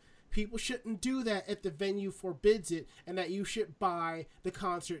said that people shouldn't do that if the venue forbids it, and that you should buy the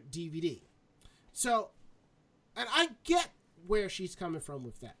concert DVD. So, and I get where she's coming from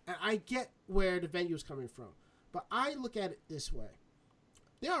with that. And I get where the venue is coming from. But I look at it this way.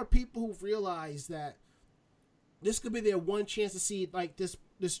 There are people who realize that this could be their one chance to see like this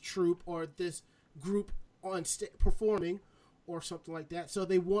troupe or this group on performing or something like that. So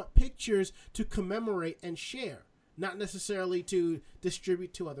they want pictures to commemorate and share, not necessarily to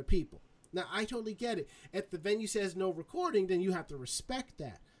distribute to other people. Now, I totally get it. If the venue says no recording, then you have to respect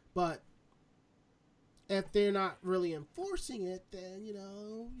that. But if they're not really enforcing it, then, you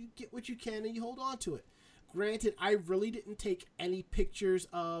know, you get what you can and you hold on to it. Granted, I really didn't take any pictures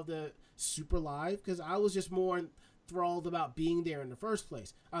of the Super Live because I was just more enthralled about being there in the first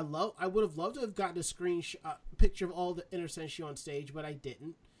place. I would have loved to have gotten a screenshot picture of all the Intercension on stage, but I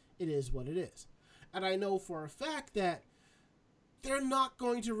didn't. It is what it is. And I know for a fact that there's not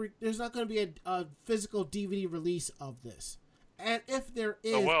going to be a physical DVD release of this. And if there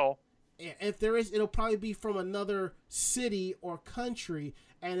is, it'll probably be from another city or country,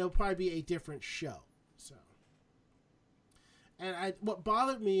 and it'll probably be a different show. So, and what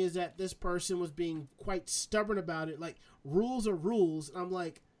bothered me is that this person was being quite stubborn about it. Like, rules are rules. And I'm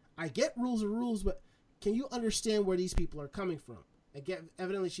like, I get rules are rules, but can you understand where these people are coming from?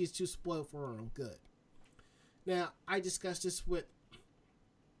 Evidently, she's too spoiled for her own good. Now, I discussed this with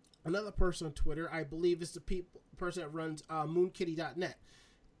another person on Twitter. I believe it's the person that runs moonkitty.net.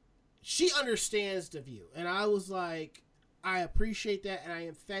 She understands the view. And I was like, I appreciate that, and I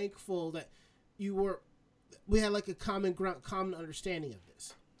am thankful that we had like a common understanding of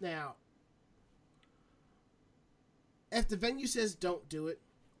this. Now, if the venue says don't do it,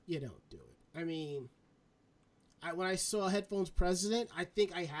 you don't do it. I mean, when I saw Headphones President, I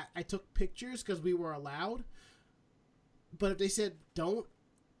think I took pictures because we were allowed. But if they said don't,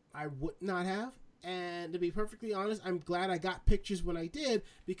 I would not have. And to be perfectly honest, I'm glad I got pictures when I did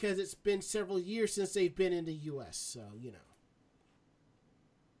because it's been several years since they've been in the U.S. So, you know.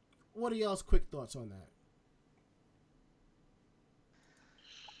 What are y'all's quick thoughts on that?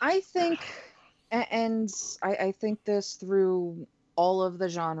 I think, and I think this through all of the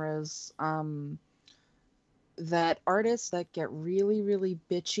genres, that artists that get really, really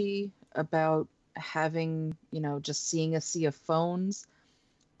bitchy about having, you know, just seeing a sea of phones,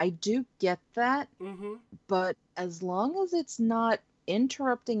 I do get that, but as long as it's not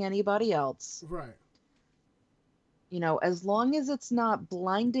interrupting anybody else, right? You know, as long as it's not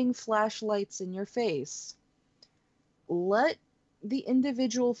blinding flashlights in your face, let the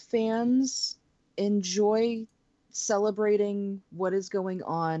individual fans enjoy celebrating what is going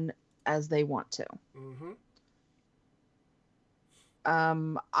on as they want to.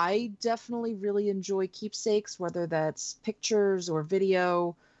 I definitely really enjoy keepsakes, whether that's pictures or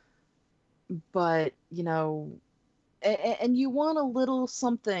video, but, you know, and you want a little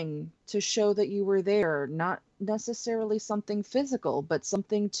something to show that you were there, not necessarily something physical, but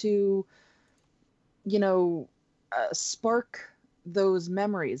something to, you know, spark those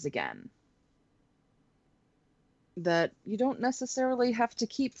memories again that you don't necessarily have to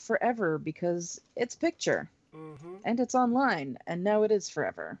keep forever because it's picture. And it's online, and now it is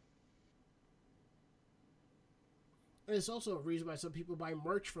forever. And it's also a reason why some people buy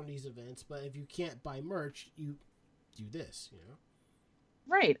merch from these events, but if you can't buy merch, you do this, you know?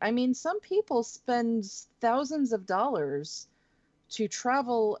 Right. I mean, some people spend thousands of dollars to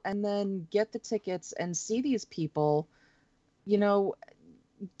travel and then get the tickets and see these people. You know,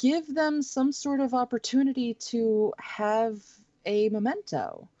 give them some sort of opportunity to have a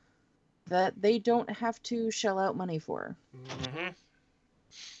memento that they don't have to shell out money for.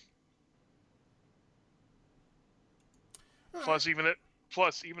 Plus, even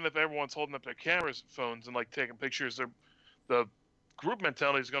if everyone's holding up their cameras, phones, and like taking pictures, the group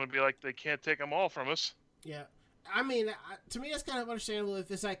mentality is going to be like they can't take them all from us. Yeah, I mean, to me, that's kind of understandable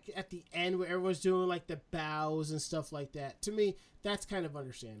if it's like at the end where everyone's doing like the bows and stuff like that. To me, that's kind of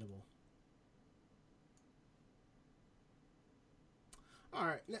understandable. All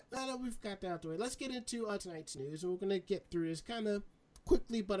right, now that we've got that out the way, let's get into tonight's news, and we're going to get through this kind of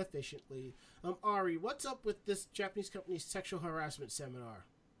quickly but efficiently. Ari, what's up with this Japanese company's sexual harassment seminar?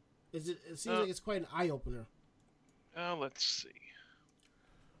 It seems like it's quite an eye-opener. Let's see.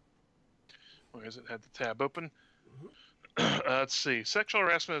 Where is it? Had the tab open. Let's see. Sexual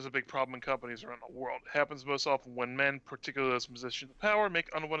harassment is a big problem in companies around the world. It happens most often when men, particularly those in positions of power,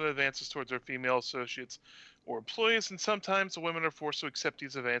 make unwanted advances towards their female associates or employees, and sometimes the women are forced to accept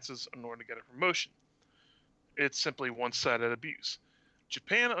these advances in order to get a promotion. It's simply one-sided abuse.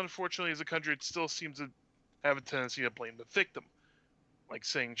 Japan, unfortunately, is a country that still seems to have a tendency to blame the victim, like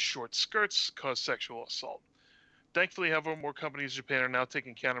saying short skirts cause sexual assault. Thankfully, however, more companies in Japan are now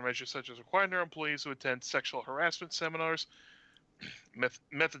taking countermeasures such as requiring their employees to attend sexual harassment seminars.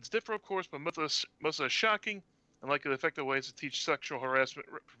 Methods differ, of course, but most of the shocking and likely effective ways to teach sexual harassment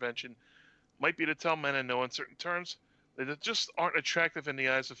prevention might be to tell men in no uncertain terms that they just aren't attractive in the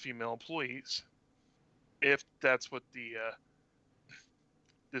eyes of female employees. If that's what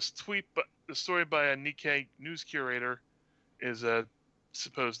this tweet, but the story by a Nikkei news curator is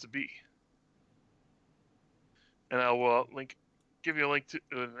supposed to be. And I will link give you a link to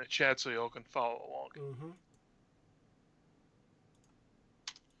in the chat so you all can follow along. Mm-hmm.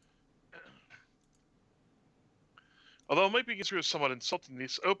 Although it might be considered somewhat insulting,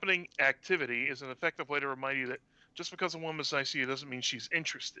 this opening activity is an effective way to remind you that just because a woman is nice to you doesn't mean she's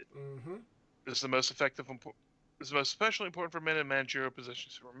interested. Mm-hmm. This is the most effective. This is the most especially important for men in managerial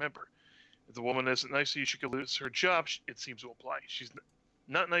positions to remember. If the woman isn't nice to you, she could lose her job. It seems to imply she's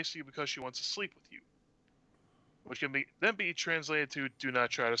not nice to you because she wants to sleep with you, which can then be translated to "do not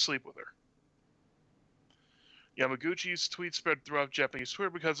try to sleep with her." Yamaguchi's tweet spread throughout Japanese Twitter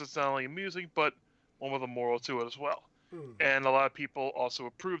because it's not only amusing, but one with a moral to it as well. And a lot of people also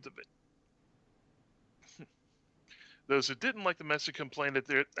approved of it. Those who didn't like the message complained that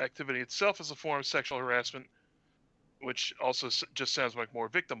their activity itself is a form of sexual harassment, which also just sounds like more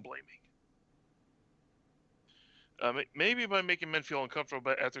victim blaming. Maybe by making men feel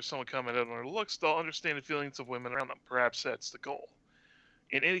uncomfortable after someone commented on their looks, they'll understand the feelings of women around them. Perhaps that's the goal.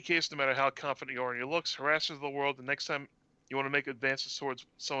 In any case, no matter how confident you are in your looks, harassers of the world, the next time you want to make advances towards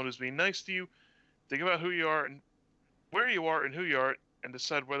someone who's being nice to you, think about who you are and where you are and who you are, and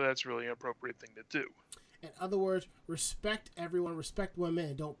decide whether that's really an appropriate thing to do. In other words, respect everyone, respect women,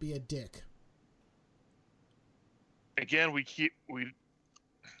 and don't be a dick. Again, we can't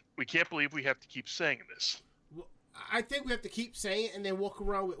believe we have to keep saying this. Well, I think we have to keep saying it and then walk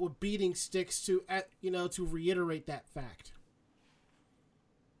around with beating sticks to reiterate that fact.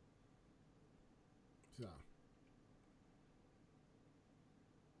 So.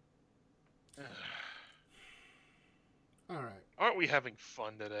 All right. Aren't we having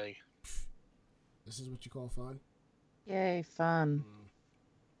fun today? This is what you call fun? Yay, fun.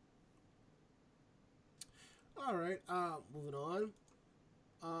 All right. Moving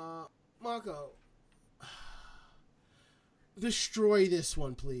on. Mako. Destroy this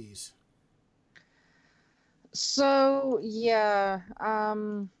one, please. So, yeah.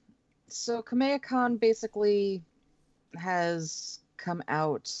 So Kamea-Khan basically has come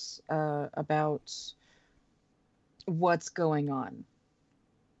out about what's going on.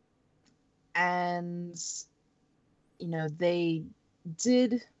 And, they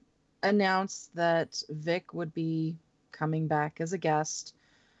did announce that Vic would be coming back as a guest,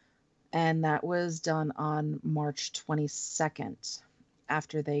 and that was done on March 22nd,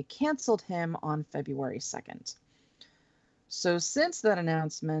 after they canceled him on February 2nd. So since that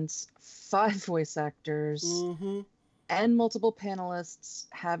announcement, 5 voice actors and multiple panelists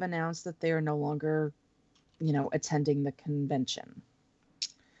have announced that they are no longer, attending the convention.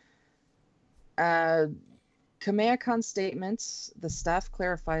 Kamea-Khan's statement, the staff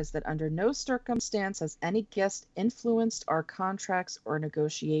clarifies that under no circumstance has any guest influenced our contracts or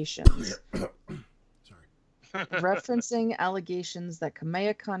negotiations. Referencing allegations that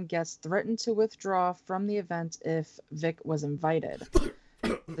Kamea-Khan guests threatened to withdraw from the event if Vic was invited.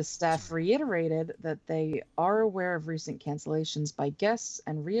 The staff reiterated that they are aware of recent cancellations by guests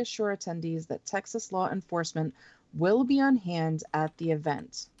and reassure attendees that Texas law enforcement will be on hand at the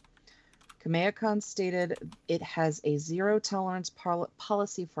event. Kamea-Khan stated it has a zero-tolerance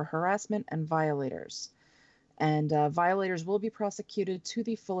policy for harassment and violators, and violators will be prosecuted to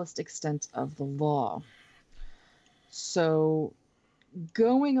the fullest extent of the law. So,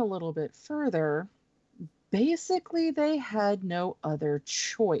 going a little bit further, basically they had no other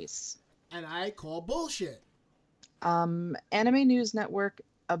choice. And I call bullshit. Anime News Network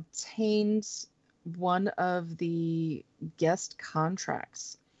obtained one of the guest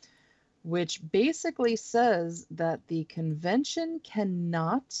contracts, which basically says that the convention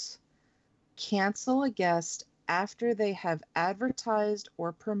cannot cancel a guest after they have advertised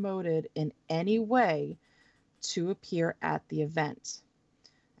or promoted in any way to appear at the event.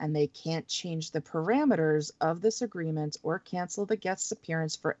 And they can't change the parameters of this agreement or cancel the guest's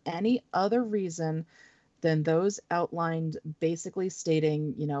appearance for any other reason than those outlined, basically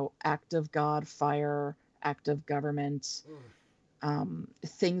stating, act of God, fire, act of government,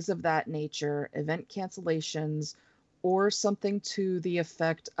 things of that nature, event cancellations, or something to the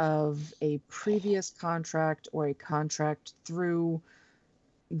effect of a previous contract or a contract through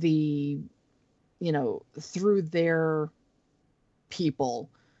the, through their people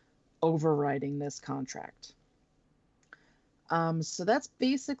overriding this contract. So that's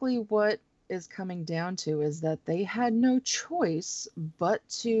basically what is coming down to, is that they had no choice but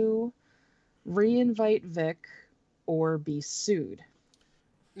to reinvite Vic or be sued.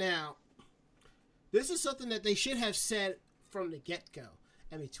 Now, this is something that they should have said from the get-go.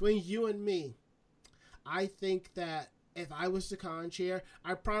 And between you and me, I think that if I was the con chair,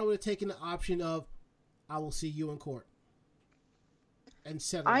 I probably would have taken the option of, I will see you in court. And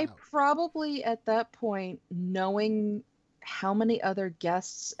settle out. Probably at that point, knowing how many other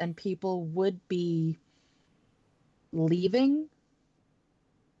guests and people would be leaving,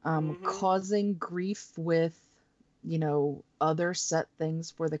 causing grief with, other set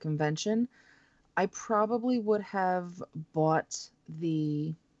things for the convention, I probably would have bought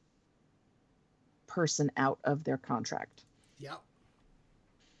the person out of their contract. Yep.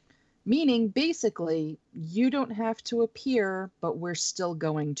 Meaning, basically, you don't have to appear, but we're still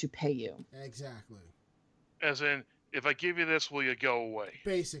going to pay you. Exactly. As in, if I give you this, will you go away?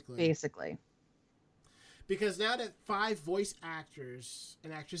 Basically. Because now that 5 voice actors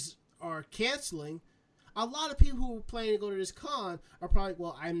and actresses are canceling, a lot of people who were planning to go to this con are probably,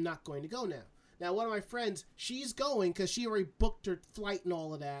 well, I'm not going to go now. Now, one of my friends, she's going because she already booked her flight and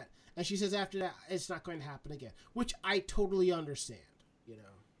all of that. And she says after that, it's not going to happen again. Which I totally understand,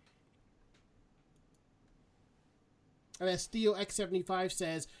 And as Theo X75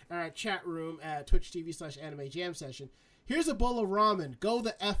 says in our chat room at Twitch TV/Anime Jam Session, here's a bowl of ramen. Go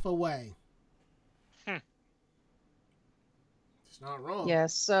the F away. It's not wrong. Yeah,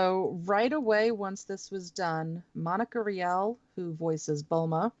 so right away, once this was done, Monica Rial, who voices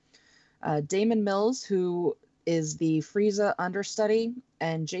Bulma, Damon Mills, who is the Frieza understudy,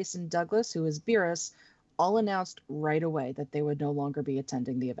 and Jason Douglas, who is Beerus, all announced right away that they would no longer be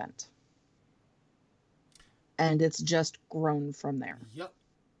attending the event. And it's just grown from there. Yep.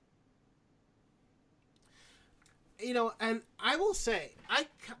 And I will say,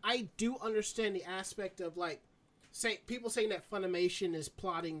 I do understand the aspect of, people saying that Funimation is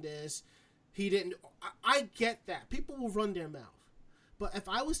plotting this. He didn't. I get that. People will run their mouth. But if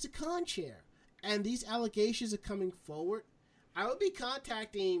I was the con chair and these allegations are coming forward, I would be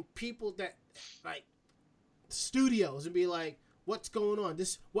contacting people that, studios, and be like, what's going on?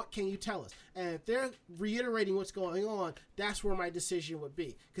 What can you tell us? And if they're reiterating what's going on, that's where my decision would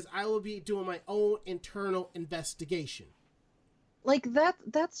be. Because I will be doing my own internal investigation.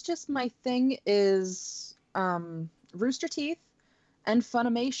 That's just my thing is Rooster Teeth and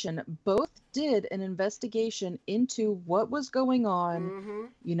Funimation both did an investigation into what was going on,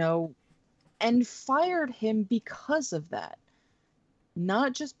 and fired him because of that.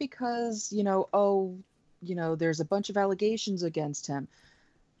 Not just because, there's a bunch of allegations against him.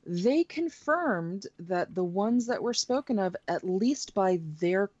 They confirmed that the ones that were spoken of, at least by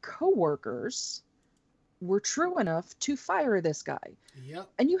their coworkers, were true enough to fire this guy. Yep.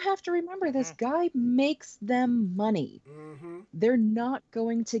 And you have to remember, this guy makes them money. They're not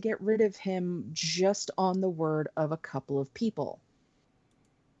going to get rid of him just on the word of a couple of people.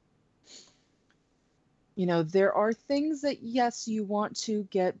 There are things that, yes, you want to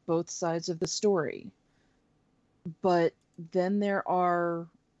get both sides of the story. But then there are,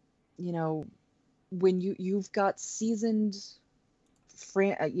 when you've got seasoned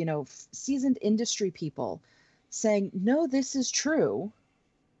industry people saying, no, this is true.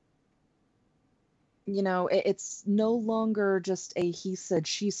 It's no longer just a he said,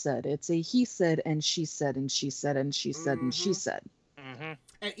 she said. It's a he said, and she said, and she said, and she said, and she said.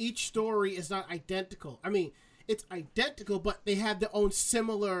 And each story is not identical. I mean, it's identical, but they have their own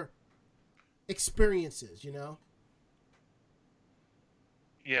similar experiences,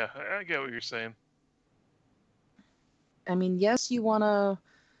 Yeah, I get what you're saying. I mean, yes, you want to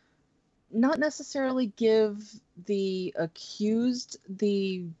not necessarily give the accused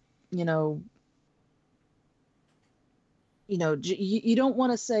the, you don't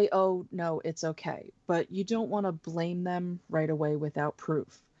want to say, oh, no, it's okay. But you don't want to blame them right away without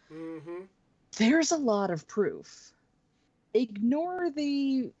proof. There's a lot of proof. Ignore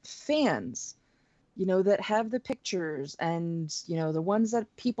the fans, that have the pictures and, the ones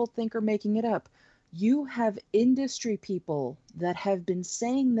that people think are making it up. You have industry people that have been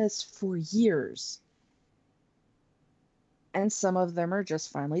saying this for years. And some of them are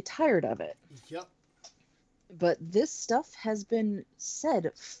just finally tired of it. Yep. But this stuff has been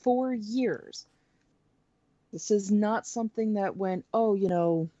said for years. This is not something that went,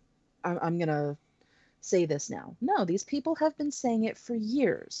 oh, I'm going to say this now. No, these people have been saying it for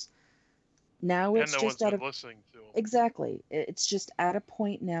years. Now it's and no just one's been listening to them. Exactly. It's just at a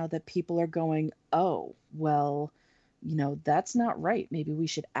point now that people are going, oh, well, that's not right. Maybe we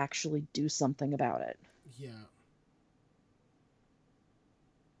should actually do something about it. Yeah.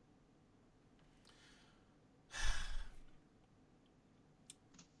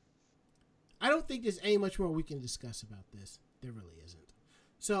 I don't think there's any much more we can discuss about this. There really isn't.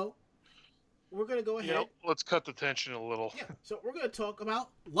 So, we're going to go ahead. Let's cut the tension a little. Yeah, so we're going to talk about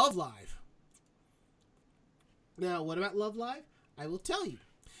Love Live. Now, what about Love Live? I will tell you.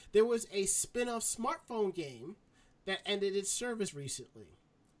 There was a spin-off smartphone game that ended its service recently.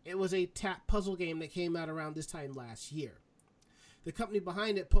 It was a tap puzzle game that came out around this time last year. the company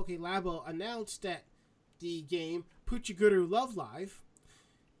behind it, Poke Labo, announced that the game Puchiguru Love Live,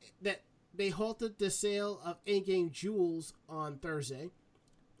 that they halted the sale of in-game jewels on Thursday,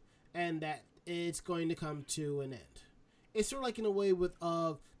 and that it's going to come to an end. It's sort of like in a way with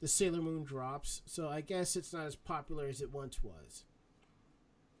the Sailor Moon drops, so I guess it's not as popular as it once was.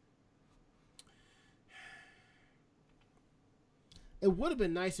 It would have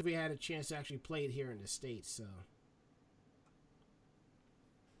been nice if we had a chance to actually play it here in the States, so.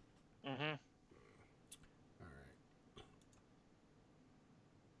 Mm-hmm.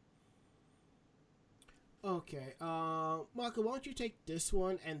 Okay, Mako, why don't you take this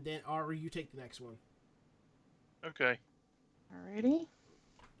one, and then Ari, you take the next one. Okay. Alrighty.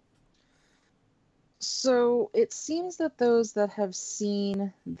 So it seems that those that have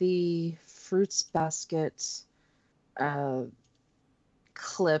seen the Fruits Basket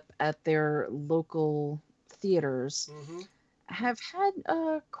clip at their local theaters have had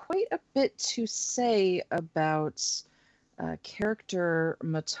quite a bit to say about character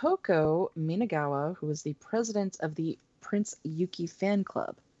Motoko Minagawa, who is the president of the Prince Yuki fan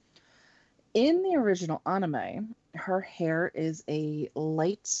club. In the original anime, her hair is a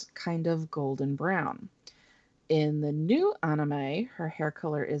light kind of golden brown. In the new anime, her hair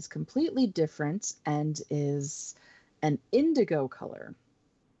color is completely different and is an indigo color.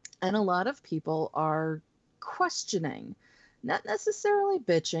 And a lot of people are questioning, not necessarily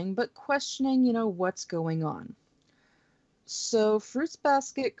bitching, but questioning, what's going on. So Fruits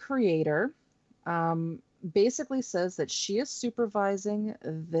Basket creator basically says that she is supervising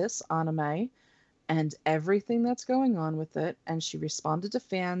this anime and everything that's going on with it, and she responded to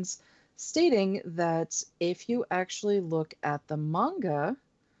fans stating that if you actually look at the manga,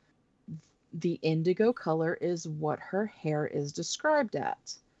 the indigo color is what her hair is described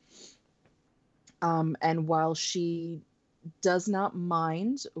at. And while she does not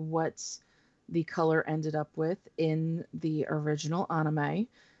mind what the color ended up with in the original anime,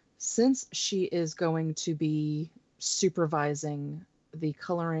 since she is going to be supervising the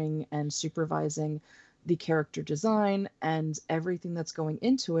coloring and supervising the character design and everything that's going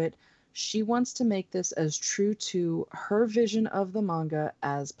into it, she wants to make this as true to her vision of the manga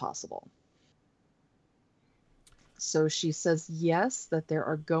as possible. So she says yes, that there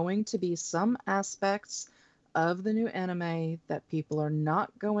are going to be some aspects of the new anime that people are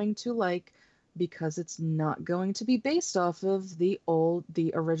not going to like because it's not going to be based off of the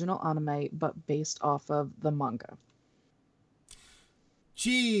original anime, but based off of the manga.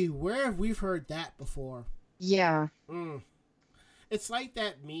 Gee, where have we heard that before? Yeah. It's like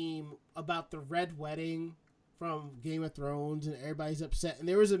that meme about the Red Wedding from Game of Thrones and everybody's upset. And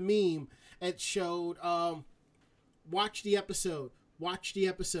there was a meme that showed, watch the episode.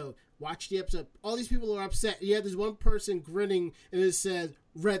 All these people are upset. You have this one person grinning and it says,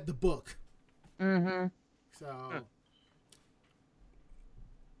 read the book. Mm-hmm. So...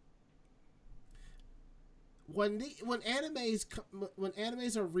 When animes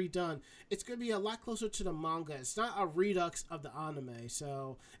are redone, it's going to be a lot closer to the manga. It's not a redux of the anime.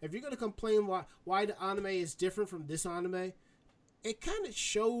 So if you're going to complain why the anime is different from this anime, it kind of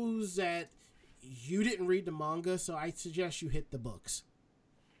shows that you didn't read the manga. So I suggest you hit the books.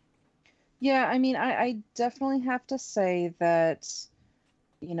 Yeah, I mean, I definitely have to say that,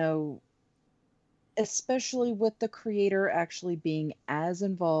 especially with the creator actually being as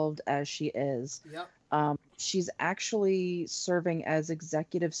involved as she is. Yep. She's actually serving as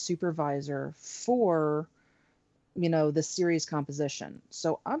executive supervisor for, the series composition.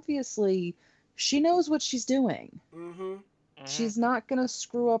 So obviously, she knows what she's doing. Mm-hmm. She's not going to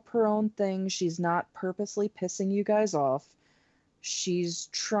screw up her own thing. She's not purposely pissing you guys off. She's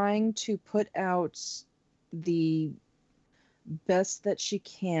trying to put out the best that she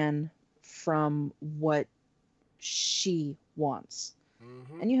can from what she wants.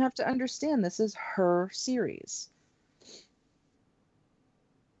 Mm-hmm. And you have to understand, this is her series.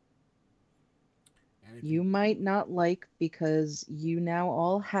 You might not like because you now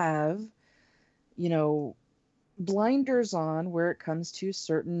all have, blinders on where it comes to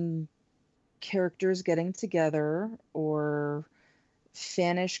certain characters getting together or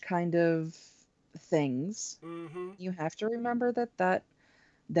fanish kind of things. Mm-hmm. You have to remember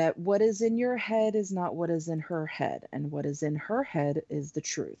that what is in your head is not what is in her head, and what is in her head is the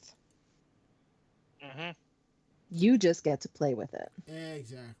truth. Mm-hmm. You just get to play with it.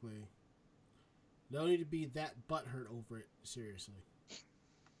 Exactly. No need to be that butthurt over it, seriously.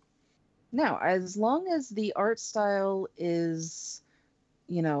 Now, as long as the art style is,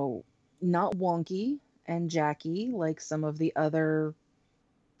 not wonky and jacky like some of the other,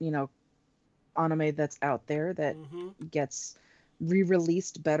 anime that's out there that gets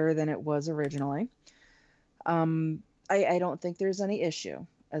re-released better than it was originally. I don't think there's any issue.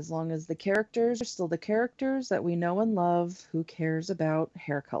 As long as the characters are still the characters that we know and love, who cares about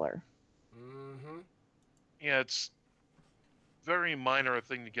hair color? Mm-hmm. Yeah, it's very minor a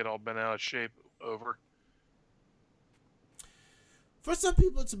thing to get all bent out of shape over. For some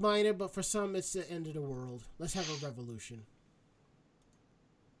people, it's minor, but for some, it's the end of the world. Let's have a revolution.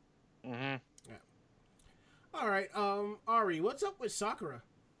 Mm-hmm. Yeah. All right, Ari, what's up with Sakura?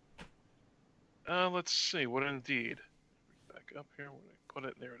 Let's see. What indeed? Back up here. Where did I put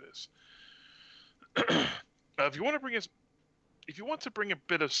it? There it is. If you want to bring a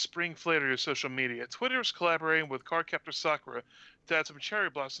bit of spring flavor to your social media, Twitter is collaborating with Cardcaptor Sakura to add some cherry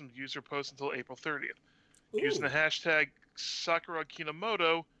blossom to user posts until April 30th. Ooh. Using the hashtag Sakura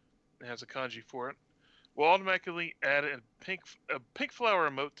Kinomoto, it has a kanji for it, will automatically add a pink flower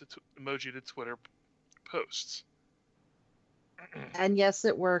emoji to Twitter posts. And yes,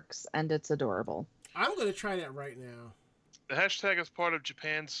 it works, and it's adorable. I'm going to try that right now. The hashtag is part of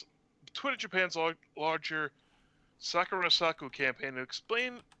Japan's larger Sakura no Saku campaign to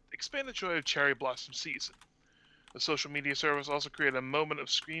expand the joy of cherry blossom season. The social media service also created a moment of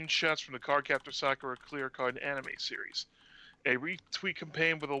screenshots from the Cardcaptor Sakura Clear Card anime series. A retweet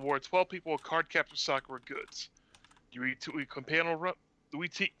campaign will award 12 people with Cardcaptor Sakura goods. The retweet campaign will run.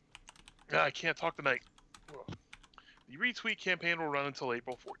 I can't talk tonight. The retweet campaign will run until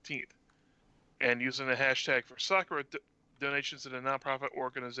April 14th. And using the hashtag for Sakura donations to the nonprofit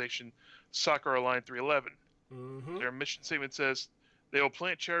organization Sakura Line 311. Mm-hmm. Their mission statement says they will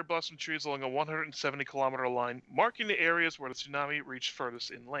plant cherry blossom trees along a 170-kilometer line, marking the areas where the tsunami reached furthest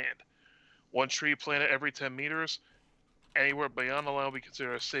inland. One tree planted every 10 meters. Anywhere beyond the line will be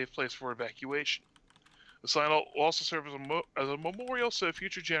considered a safe place for evacuation. The sign will also serve as a memorial so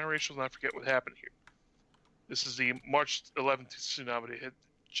future generations will not forget what happened here. This is the March 11th tsunami that hit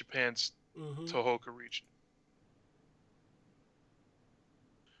Japan's Tohoku region.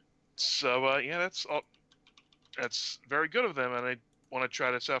 So, yeah, that's all. That's very good of them, and I want to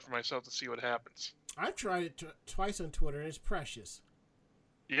try this out for myself to see what happens. I've tried it twice on Twitter, and it's precious.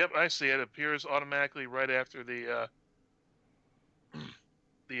 Yep, I see it. It appears automatically right after the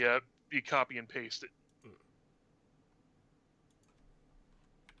you copy and paste it.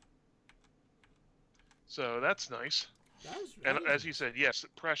 So that's nice. And as you said, yes,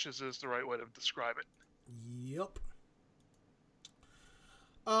 precious is the right way to describe it. Yep.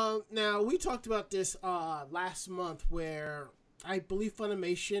 Now, we talked about this last month where I believe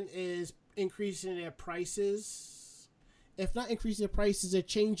Funimation is increasing their prices. If not increasing their prices, they're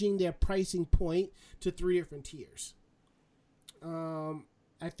changing their pricing point to 3 different tiers.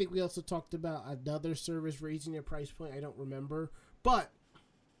 I think we also talked about another service raising their price point. I don't remember. But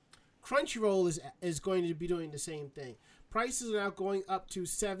Crunchyroll is going to be doing the same thing. Prices are now going up to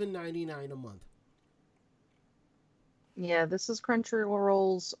 $7.99 a month. Yeah, this is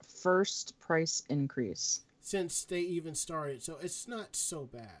Crunchyroll's first price increase since they even started, so it's not so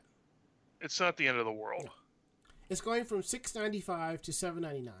bad. It's not the end of the world. No. It's going from $6.95 to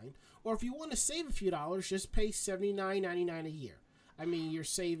 $7.99, or if you want to save a few dollars, just pay $79.99 a year. I mean, you're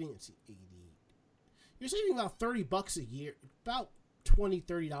saving You're saving about $30 a year, about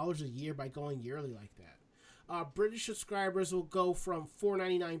 $20-$30 a year by going yearly like that. British subscribers will go from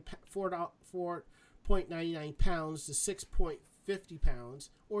 £4.99 to £6.50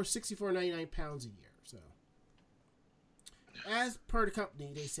 or £64.99 a year. So, as per the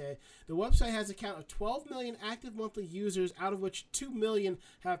company, they said the website has a count of 12 million active monthly users, out of which 2 million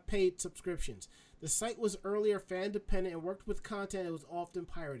have paid subscriptions. The site was earlier fan dependent and worked with content that was often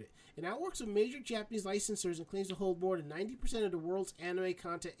pirated. It now works with major Japanese licensors and claims to hold more than 90% of the world's anime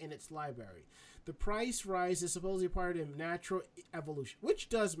content in its library. The price rise is supposedly part of natural evolution, which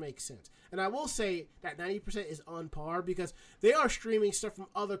does make sense. And I will say that 90% is on par because they are streaming stuff from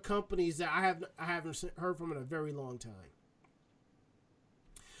other companies that I haven't heard from in a very long time.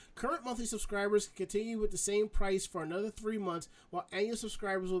 Current monthly subscribers can continue with the same price for another 3 months, while annual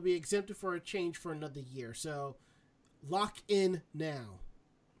subscribers will be exempted for a change for another year. So, lock in now.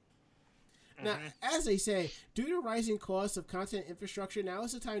 Now, as they say, due to rising costs of content infrastructure, now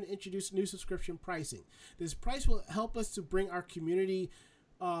is the time to introduce new subscription pricing. This price will help us to bring our community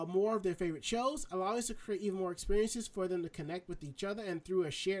more of their favorite shows, allowing us to create even more experiences for them to connect with each other and through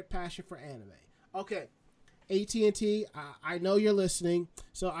a shared passion for anime. Okay, AT&T, I know you're listening,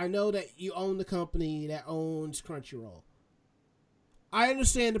 so I know that you own the company that owns Crunchyroll. I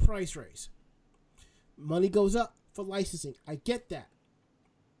understand the price raise. Money goes up for licensing. I get that.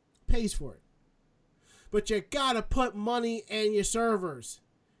 Pays for it. But you gotta put money in your servers,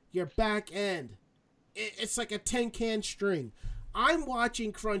 your back end. It's like a tin can string. I'm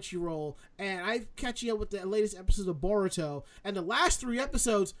watching Crunchyroll, and I'm catching up with the latest episodes of Boruto, and the last 3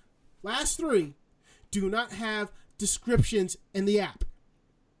 episodes, do not have descriptions in the app.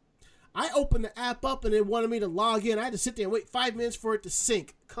 I opened the app up, and it wanted me to log in. I had to sit there and wait 5 minutes for it to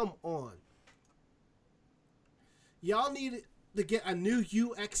sync. Come on. Y'all need to get a new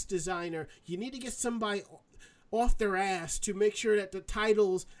UX designer. You need to get somebody off their ass to make sure that the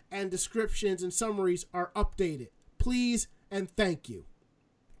titles and descriptions and summaries are updated. Please and thank you.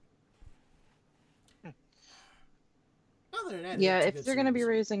 Other than that, Yeah, it's a if good they're going to be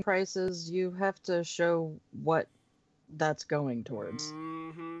series. raising prices, you have to show what that's going towards.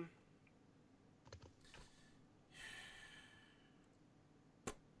 Mm-hmm.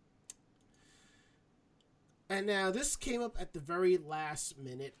 And now this came up at the very last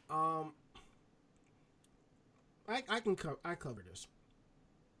minute. I cover this.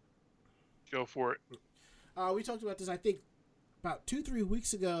 Go for it. We talked about this, I think, about 2-3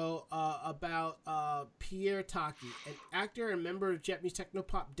 weeks ago, about Pierre Taki, an actor and member of Japanese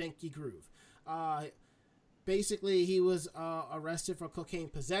technopop Denki Groove. Basically, he was arrested for cocaine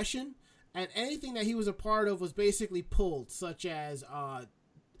possession, and anything that he was a part of was basically pulled, such as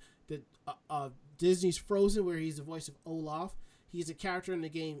Disney's Frozen, where he's the voice of Olaf. He's a character in the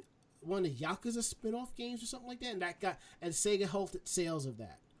game, one of the Yakuza spin-off games or something like that, and Sega halted sales of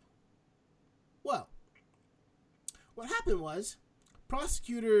that. Well, what happened was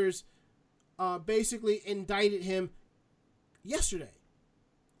prosecutors basically indicted him yesterday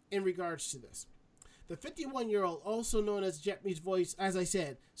in regards to this. The 51-year-old, also known as Japanese voice, as I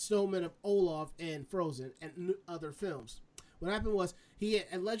said, Snowman of Olaf in Frozen and other films. What happened was he had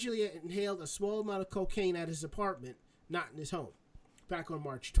allegedly inhaled a small amount of cocaine at his apartment, not in his home, back on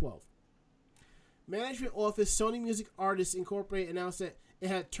March 12th. Management office Sony Music Artists Incorporated announced that it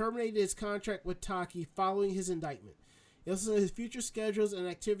had terminated its contract with Taki following his indictment. It also said his future schedules and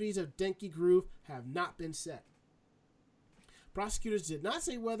activities of Denki Groove have not been set. Prosecutors did not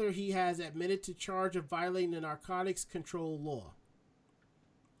say whether he has admitted to charge of violating the narcotics control law.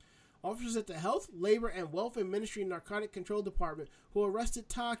 Officers at the Health, Labor, and Welfare Ministry Narcotic Control Department, who arrested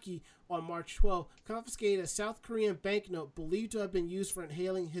Taki on March 12, confiscated a South Korean banknote believed to have been used for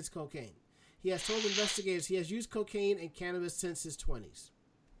inhaling his cocaine. He has told investigators he has used cocaine and cannabis since his 20s.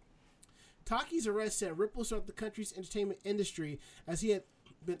 Taki's arrest sent ripples throughout the country's entertainment industry as he had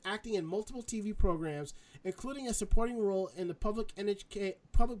been acting in multiple TV programs, including a supporting role in the public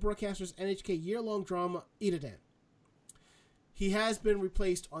broadcaster's NHK year-long drama Itaden. He has been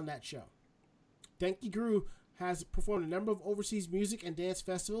replaced on that show. Denki Groove has performed a number of overseas music and dance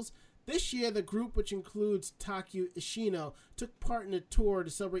festivals. This year, the group, which includes Taku Ishino, took part in a tour to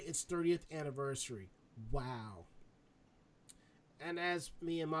celebrate its 30th anniversary. Wow. And as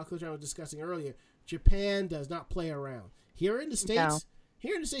me and Mako-chan were discussing earlier, Japan does not play around. Here in the States,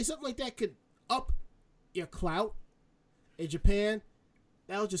 something like that could up your clout. In Japan,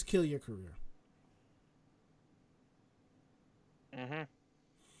 that'll just kill your career. Mm-hmm.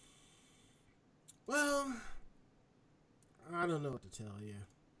 Well, I don't know what to tell you.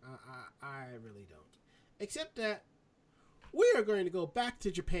 I really don't. Except that we are going to go back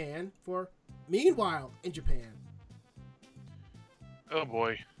to Japan for Meanwhile in Japan. Oh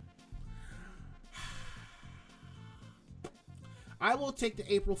boy. I will take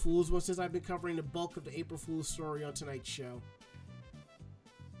the April Fool's one since I've been covering the bulk of the April Fool's story on tonight's show.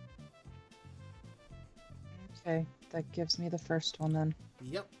 Okay, that gives me the first one then.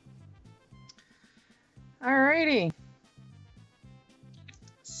 Yep. Alrighty.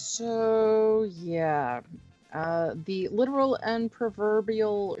 So, yeah. The literal and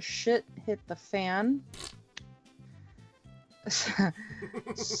proverbial shit hit the fan.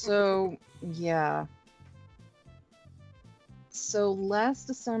 So, yeah. So, last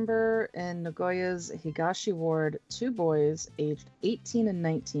December in Nagoya's Higashi Ward, 2 boys aged 18 and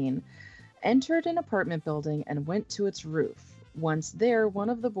 19 entered an apartment building and went to its roof. Once there, one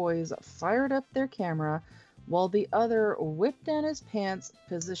of the boys fired up their camera while the other whipped down his pants,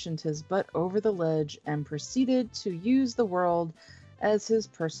 positioned his butt over the ledge, and proceeded to use the world as his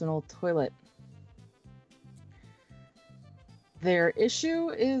personal toilet. Their issue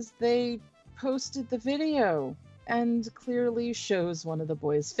is they posted the video and clearly shows one of the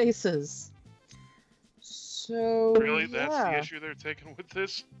boys' faces. So, Really? That's the yeah. issue they're taking with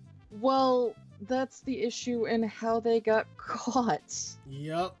this? Well, that's the issue in how they got caught.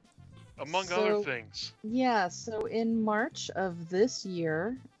 Yep. Among So- other things. Yeah, so in March of this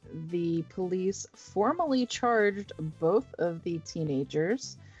year, the police formally charged both of the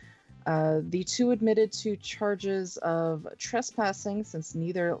teenagers. The 2 admitted to charges of trespassing since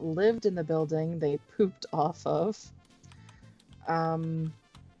neither lived in the building they pooped off of. Yeah,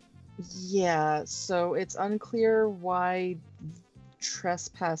 so it's unclear why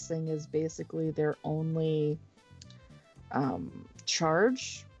trespassing is basically their only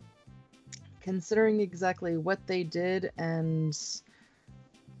charge, considering exactly what they did and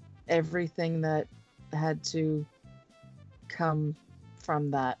everything that had to come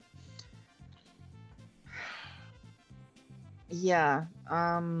from that. Yeah,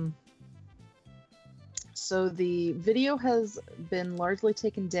 so the video has been largely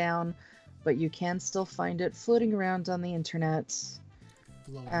taken down, but you can still find it floating around on the internet.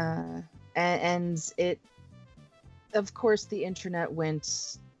 And it, of course, the internet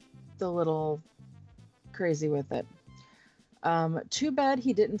went a little crazy with it. Too bad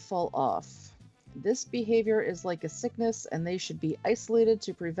he didn't fall off. This behavior is like a sickness, and they should be isolated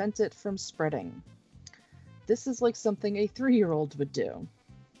to prevent it from spreading. This is like something a 3-year-old would do.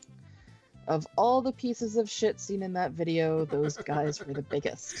 Of all the pieces of shit seen in that video, those guys were the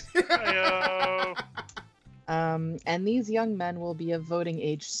biggest. And these young men will be of voting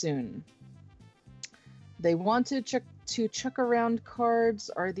age soon. They wanted to chuck around cards.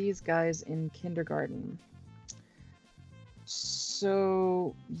 Are these guys in kindergarten?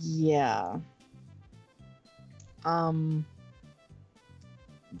 So, yeah.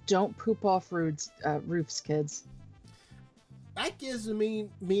 Don't poop off roofs, kids. That gives a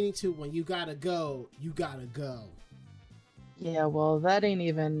meaning to when you gotta go, you gotta go. Yeah, well, that ain't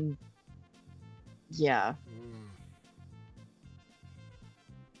even... Yeah.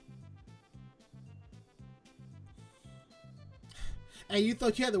 And you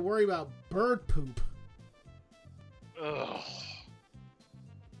thought you had to worry about bird poop. Ugh.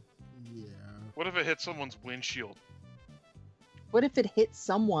 Yeah. What if it hit someone's windshield? What if it hit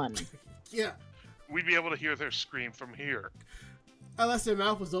someone? Yeah. We'd be able to hear their scream from here. Unless their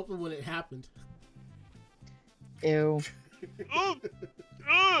mouth was open when it happened. Ew. Ugh.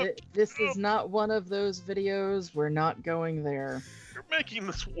 Ugh. This is not one of those videos. We're not going there. You're making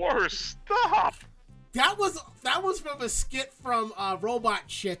this worse. Stop. That was from a skit from Robot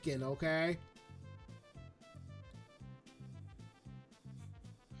Chicken, okay?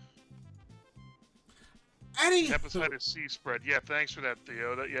 Hepatitis C spread. Yeah, thanks for that,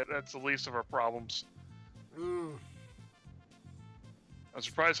 Theo. That's the least of our problems. I'm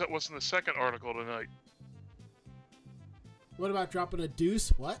surprised that wasn't the second article tonight. What about dropping a deuce?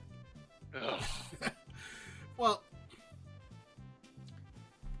 What? Well,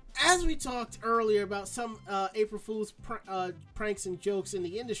 as we talked earlier about some April Fool's pranks and jokes in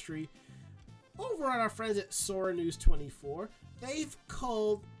the industry, over on our friends at Sora News 24, they've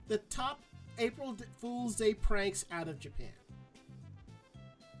culled the top April Fool's Day pranks out of Japan.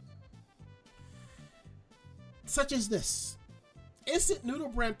 Such as this. Instant noodle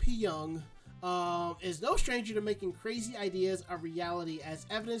brand Pyong is no stranger to making crazy ideas a reality, as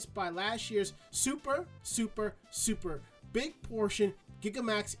evidenced by last year's super big portion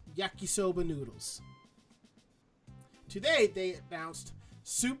Gigamax Yakisoba noodles. Today they announced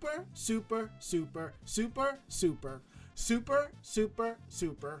super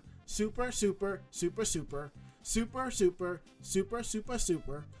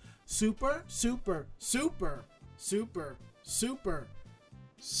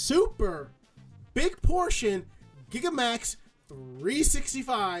big portion Gigamax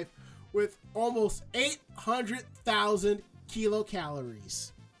 365 with almost 800,000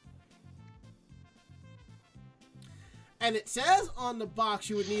 kilocalories. And it says on the box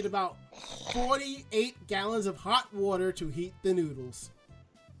you would need about 48 gallons of hot water to heat the noodles.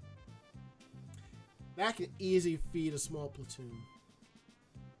 That can easily feed a small platoon.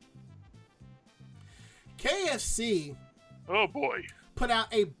 KFC, oh boy, put out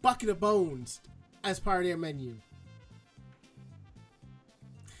a bucket of bones as part of their menu.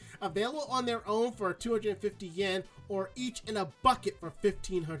 Available on their own for 250 yen, or each in a bucket for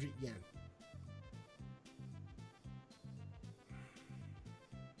 1,500 yen.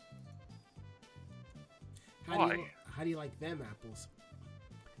 How do you like them apples?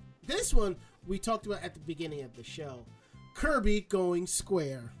 This one we talked about at the beginning of the show. Kirby going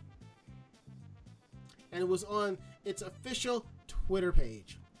square. And it was on its official Twitter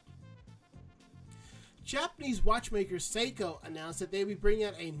page. Japanese watchmaker Seiko announced that they will be bringing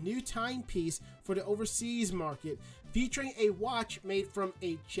out a new timepiece for the overseas market, featuring a watch made from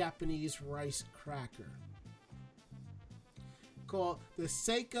a Japanese rice cracker called the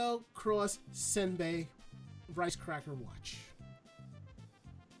Seiko Cross Senbei rice cracker watch.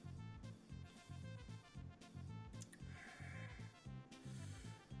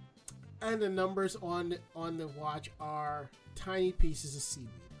 And the numbers on the watch are tiny pieces of seaweed.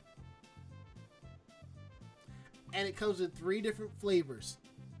 and it comes in 3 different flavors: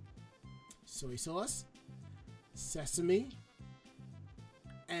 soy sauce, sesame,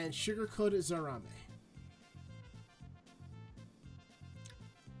 and sugar-coated zarame.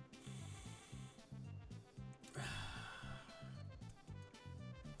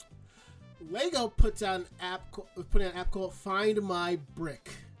 Lego put out an app called Find My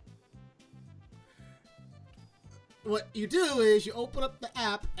Brick. What you do is you open up the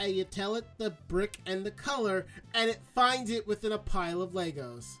app and you tell it the brick and the color, and it finds it within a pile of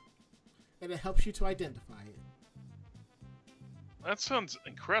Legos, and it helps you to identify it. That sounds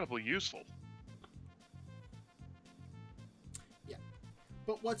incredibly useful. Yeah,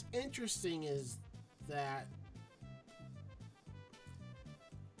 but what's interesting is that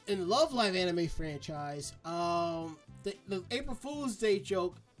in Love Live anime franchise, the April Fool's Day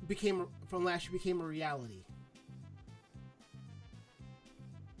joke from last year became a reality.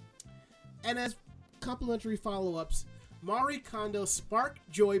 And as complimentary follow-ups, Marie Kondo Spark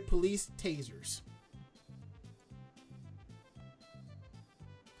Joy Police Tasers.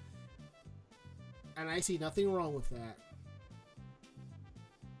 And I see nothing wrong with that.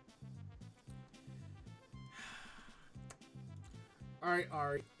 Alright,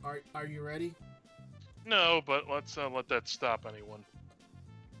 Ari, are you ready? No, but let's let that stop anyone.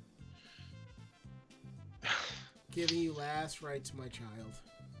 Giving you last rites, my child.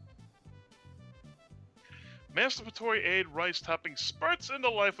 Masturbatory aid rice topping spurts into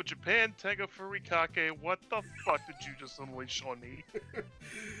life with Japan Tenga Furikake. What the fuck did you just unleash on me?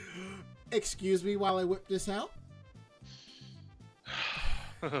 Excuse me while I whip this out?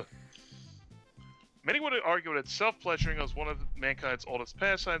 Many would argue that self-pleasuring is one of mankind's oldest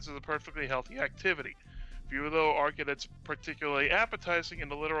pastimes is a perfectly healthy activity. Few, though, argue that it's particularly appetizing in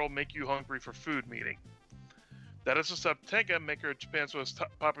the literal make you hungry for food meaning. That is to stop Tenga, maker of Japan's most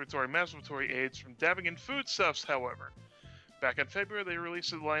popular masturbatory aids, from dabbing in foodstuffs, however. Back in February, they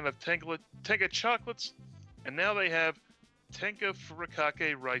released a line of Tenga chocolates, and now they have Tenga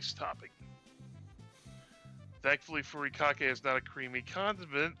Furikake rice topping. Thankfully, Furikake is not a creamy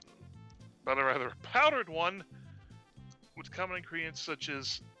condiment, but a rather powdered one, with common ingredients such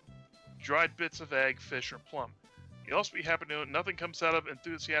as dried bits of egg, fish, or plum. You'll also be happy to know nothing comes out of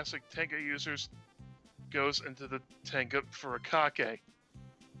enthusiastic Tenga users goes into the Tenga Furikake.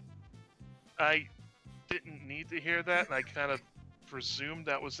 I didn't need to hear that, and I kind of presumed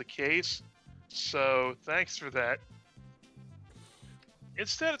that was the case, so thanks for that.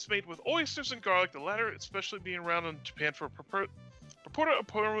 Instead, it's made with oysters and garlic, the latter especially being around in Japan for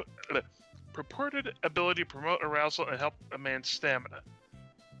purported ability to promote arousal and help a man's stamina.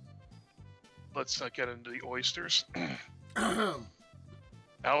 Let's not get into the oysters.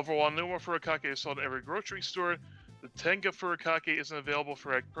 However, while no more Furikake is sold in every grocery store, the Tenga Furikake isn't available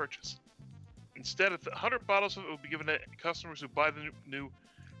for egg purchase. Instead, 100 bottles of it will be given to customers who buy the new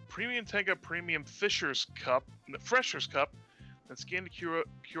Premium Tenga Premium Freshers Cup, and scan the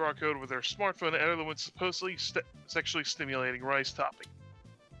QR code with their smartphone and enter the one supposedly sexually stimulating rice topping.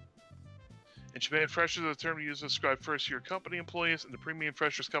 In Japan, Freshers is a term used to describe first-year company employees, and the Premium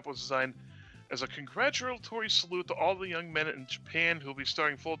Freshers Cup was designed as a congratulatory salute to all the young men in Japan who will be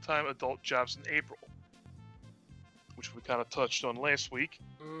starting full-time adult jobs in April, which we kind of touched on last week.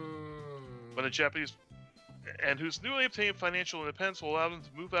 When the Japanese, and whose newly obtained financial independence will allow them to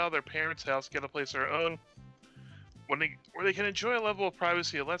move out of their parents' house, get a place of their own, where they can enjoy a level of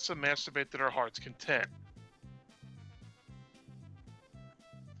privacy that lets them masturbate to their heart's content.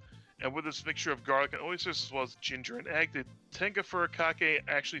 And with this mixture of garlic and oysters, as well as ginger and egg, the Tenga Furikake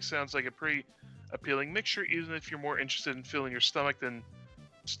actually sounds like a pretty appealing mixture, even if you're more interested in filling your stomach than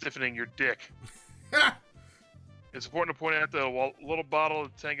stiffening your dick. It's important to point out that while a little bottle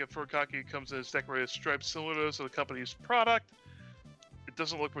of Tenga Furikake comes in its decorated stripes similar to those of the company's product, it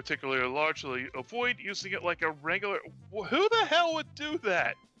doesn't look particularly large, so avoid using it like a regular... Who the hell would do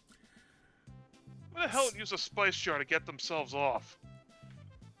that? Who the hell would use a spice jar to get themselves off?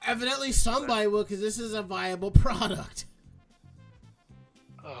 Evidently somebody will, because this is a viable product.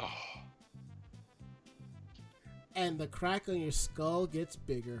 Oh. And the crack on your skull gets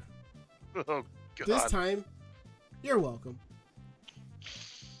bigger. Oh, God. This time, you're welcome.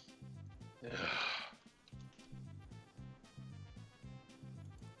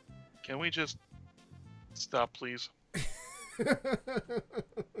 Can we just stop, please?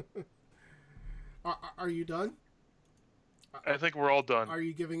 Are you done? I think we're all done. Are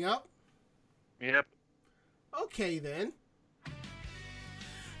you giving up? Yep. Okay, then.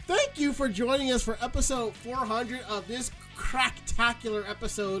 Thank you for joining us for episode 400 of this cracktacular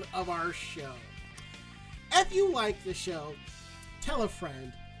episode of our show. If you like the show, tell a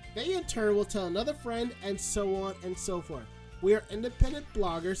friend. They in turn will tell another friend, and so on and so forth. We are independent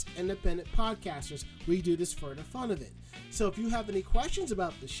bloggers, independent podcasters. We do this for the fun of it. So if you have any questions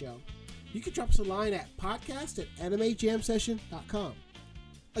about the show, you can drop us a line at podcast@animejamsession.com.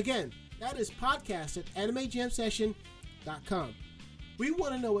 Again, that is podcast@animejamsession.com. We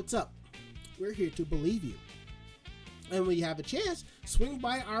want to know what's up. We're here to believe you. And when you have a chance, swing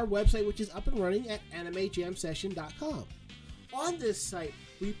by our website, which is up and running at animejamsession.com. On this site,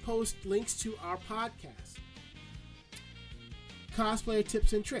 we post links to our podcast, cosplayer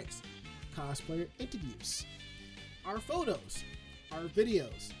tips and tricks, cosplayer interviews, our photos, our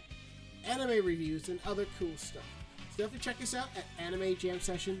videos, anime reviews, and other cool stuff. So definitely check us out at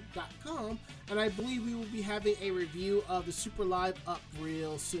animejamsession.com, and I believe we will be having a review of the Super Live up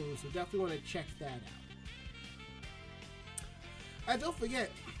real soon, so definitely want to check that out. And don't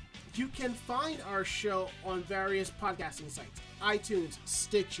forget, you can find our show on various podcasting sites: iTunes,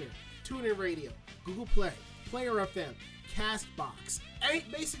 Stitcher, TuneIn Radio, Google Play, Player FM, Castbox.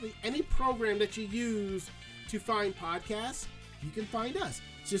 Basically, any program that you use to find podcasts, you can find us.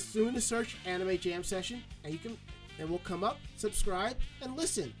 Just doing the search Anime Jam Session, and we'll come up, subscribe, and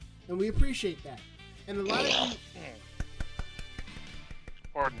listen. And we appreciate that. And a lot of you...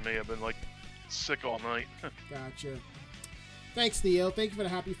 Pardon me, I've been sick all night. Gotcha. Thanks, Theo. Thank you for the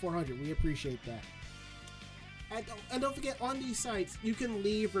happy 400. We appreciate that. And don't forget, on these sites, you can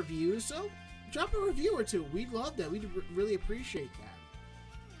leave reviews. So drop a review or two. We'd love that. We'd really appreciate that.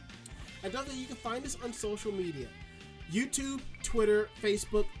 And don't forget, you can find us on social media: YouTube, Twitter,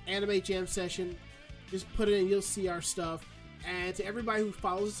 Facebook, Anime Jam Session. Just put it in, you'll see our stuff. And to everybody who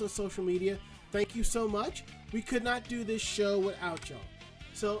follows us on social media, thank you so much. We could not do this show without y'all.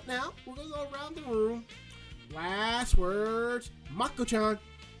 So now we're gonna go around the room. Last words, Mako-chan.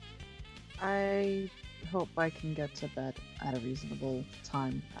 I hope I can get to bed at a reasonable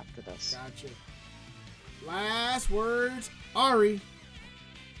time after this. Gotcha. Last words, Ari.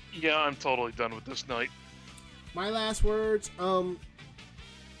 Yeah, I'm totally done with this night. My last words,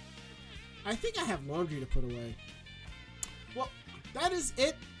 I think I have laundry to put away. Well, that is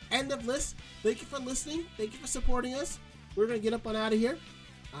it. End of list. Thank you for listening. Thank you for supporting us. We're going to get up on out of here.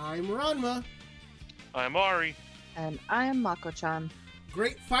 I'm Ranma. I'm Ari. And I am Mako-chan.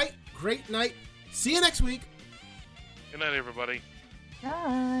 Great fight. Great night. See you next week. Good night, everybody.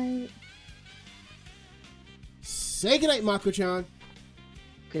 Night. Say goodnight, Mako-chan.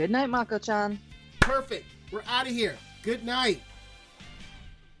 Good night, Mako-chan. Perfect. We're out of here. Good night.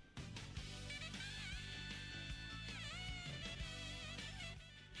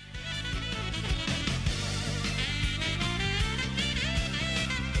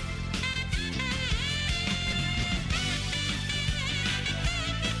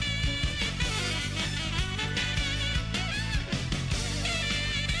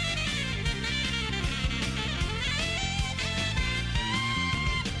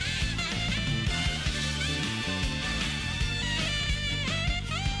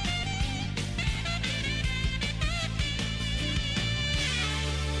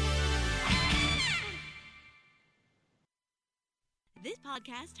 This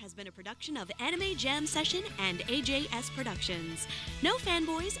podcast has been a production of Anime Jam Session and AJS Productions. No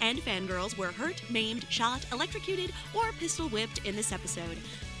fanboys and fangirls were hurt, maimed, shot, electrocuted, or pistol whipped in this episode.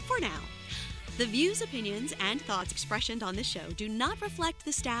 For now. The views, opinions, and thoughts expressed on this show do not reflect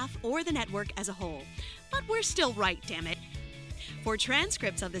the staff or the network as a whole. But we're still right, damn it. For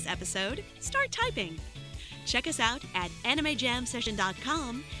transcripts of this episode, start typing. Check us out at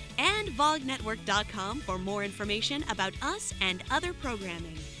animejamsession.com and vognetwork.com for more information about us and other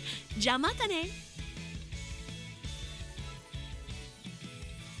programming. Jamatane!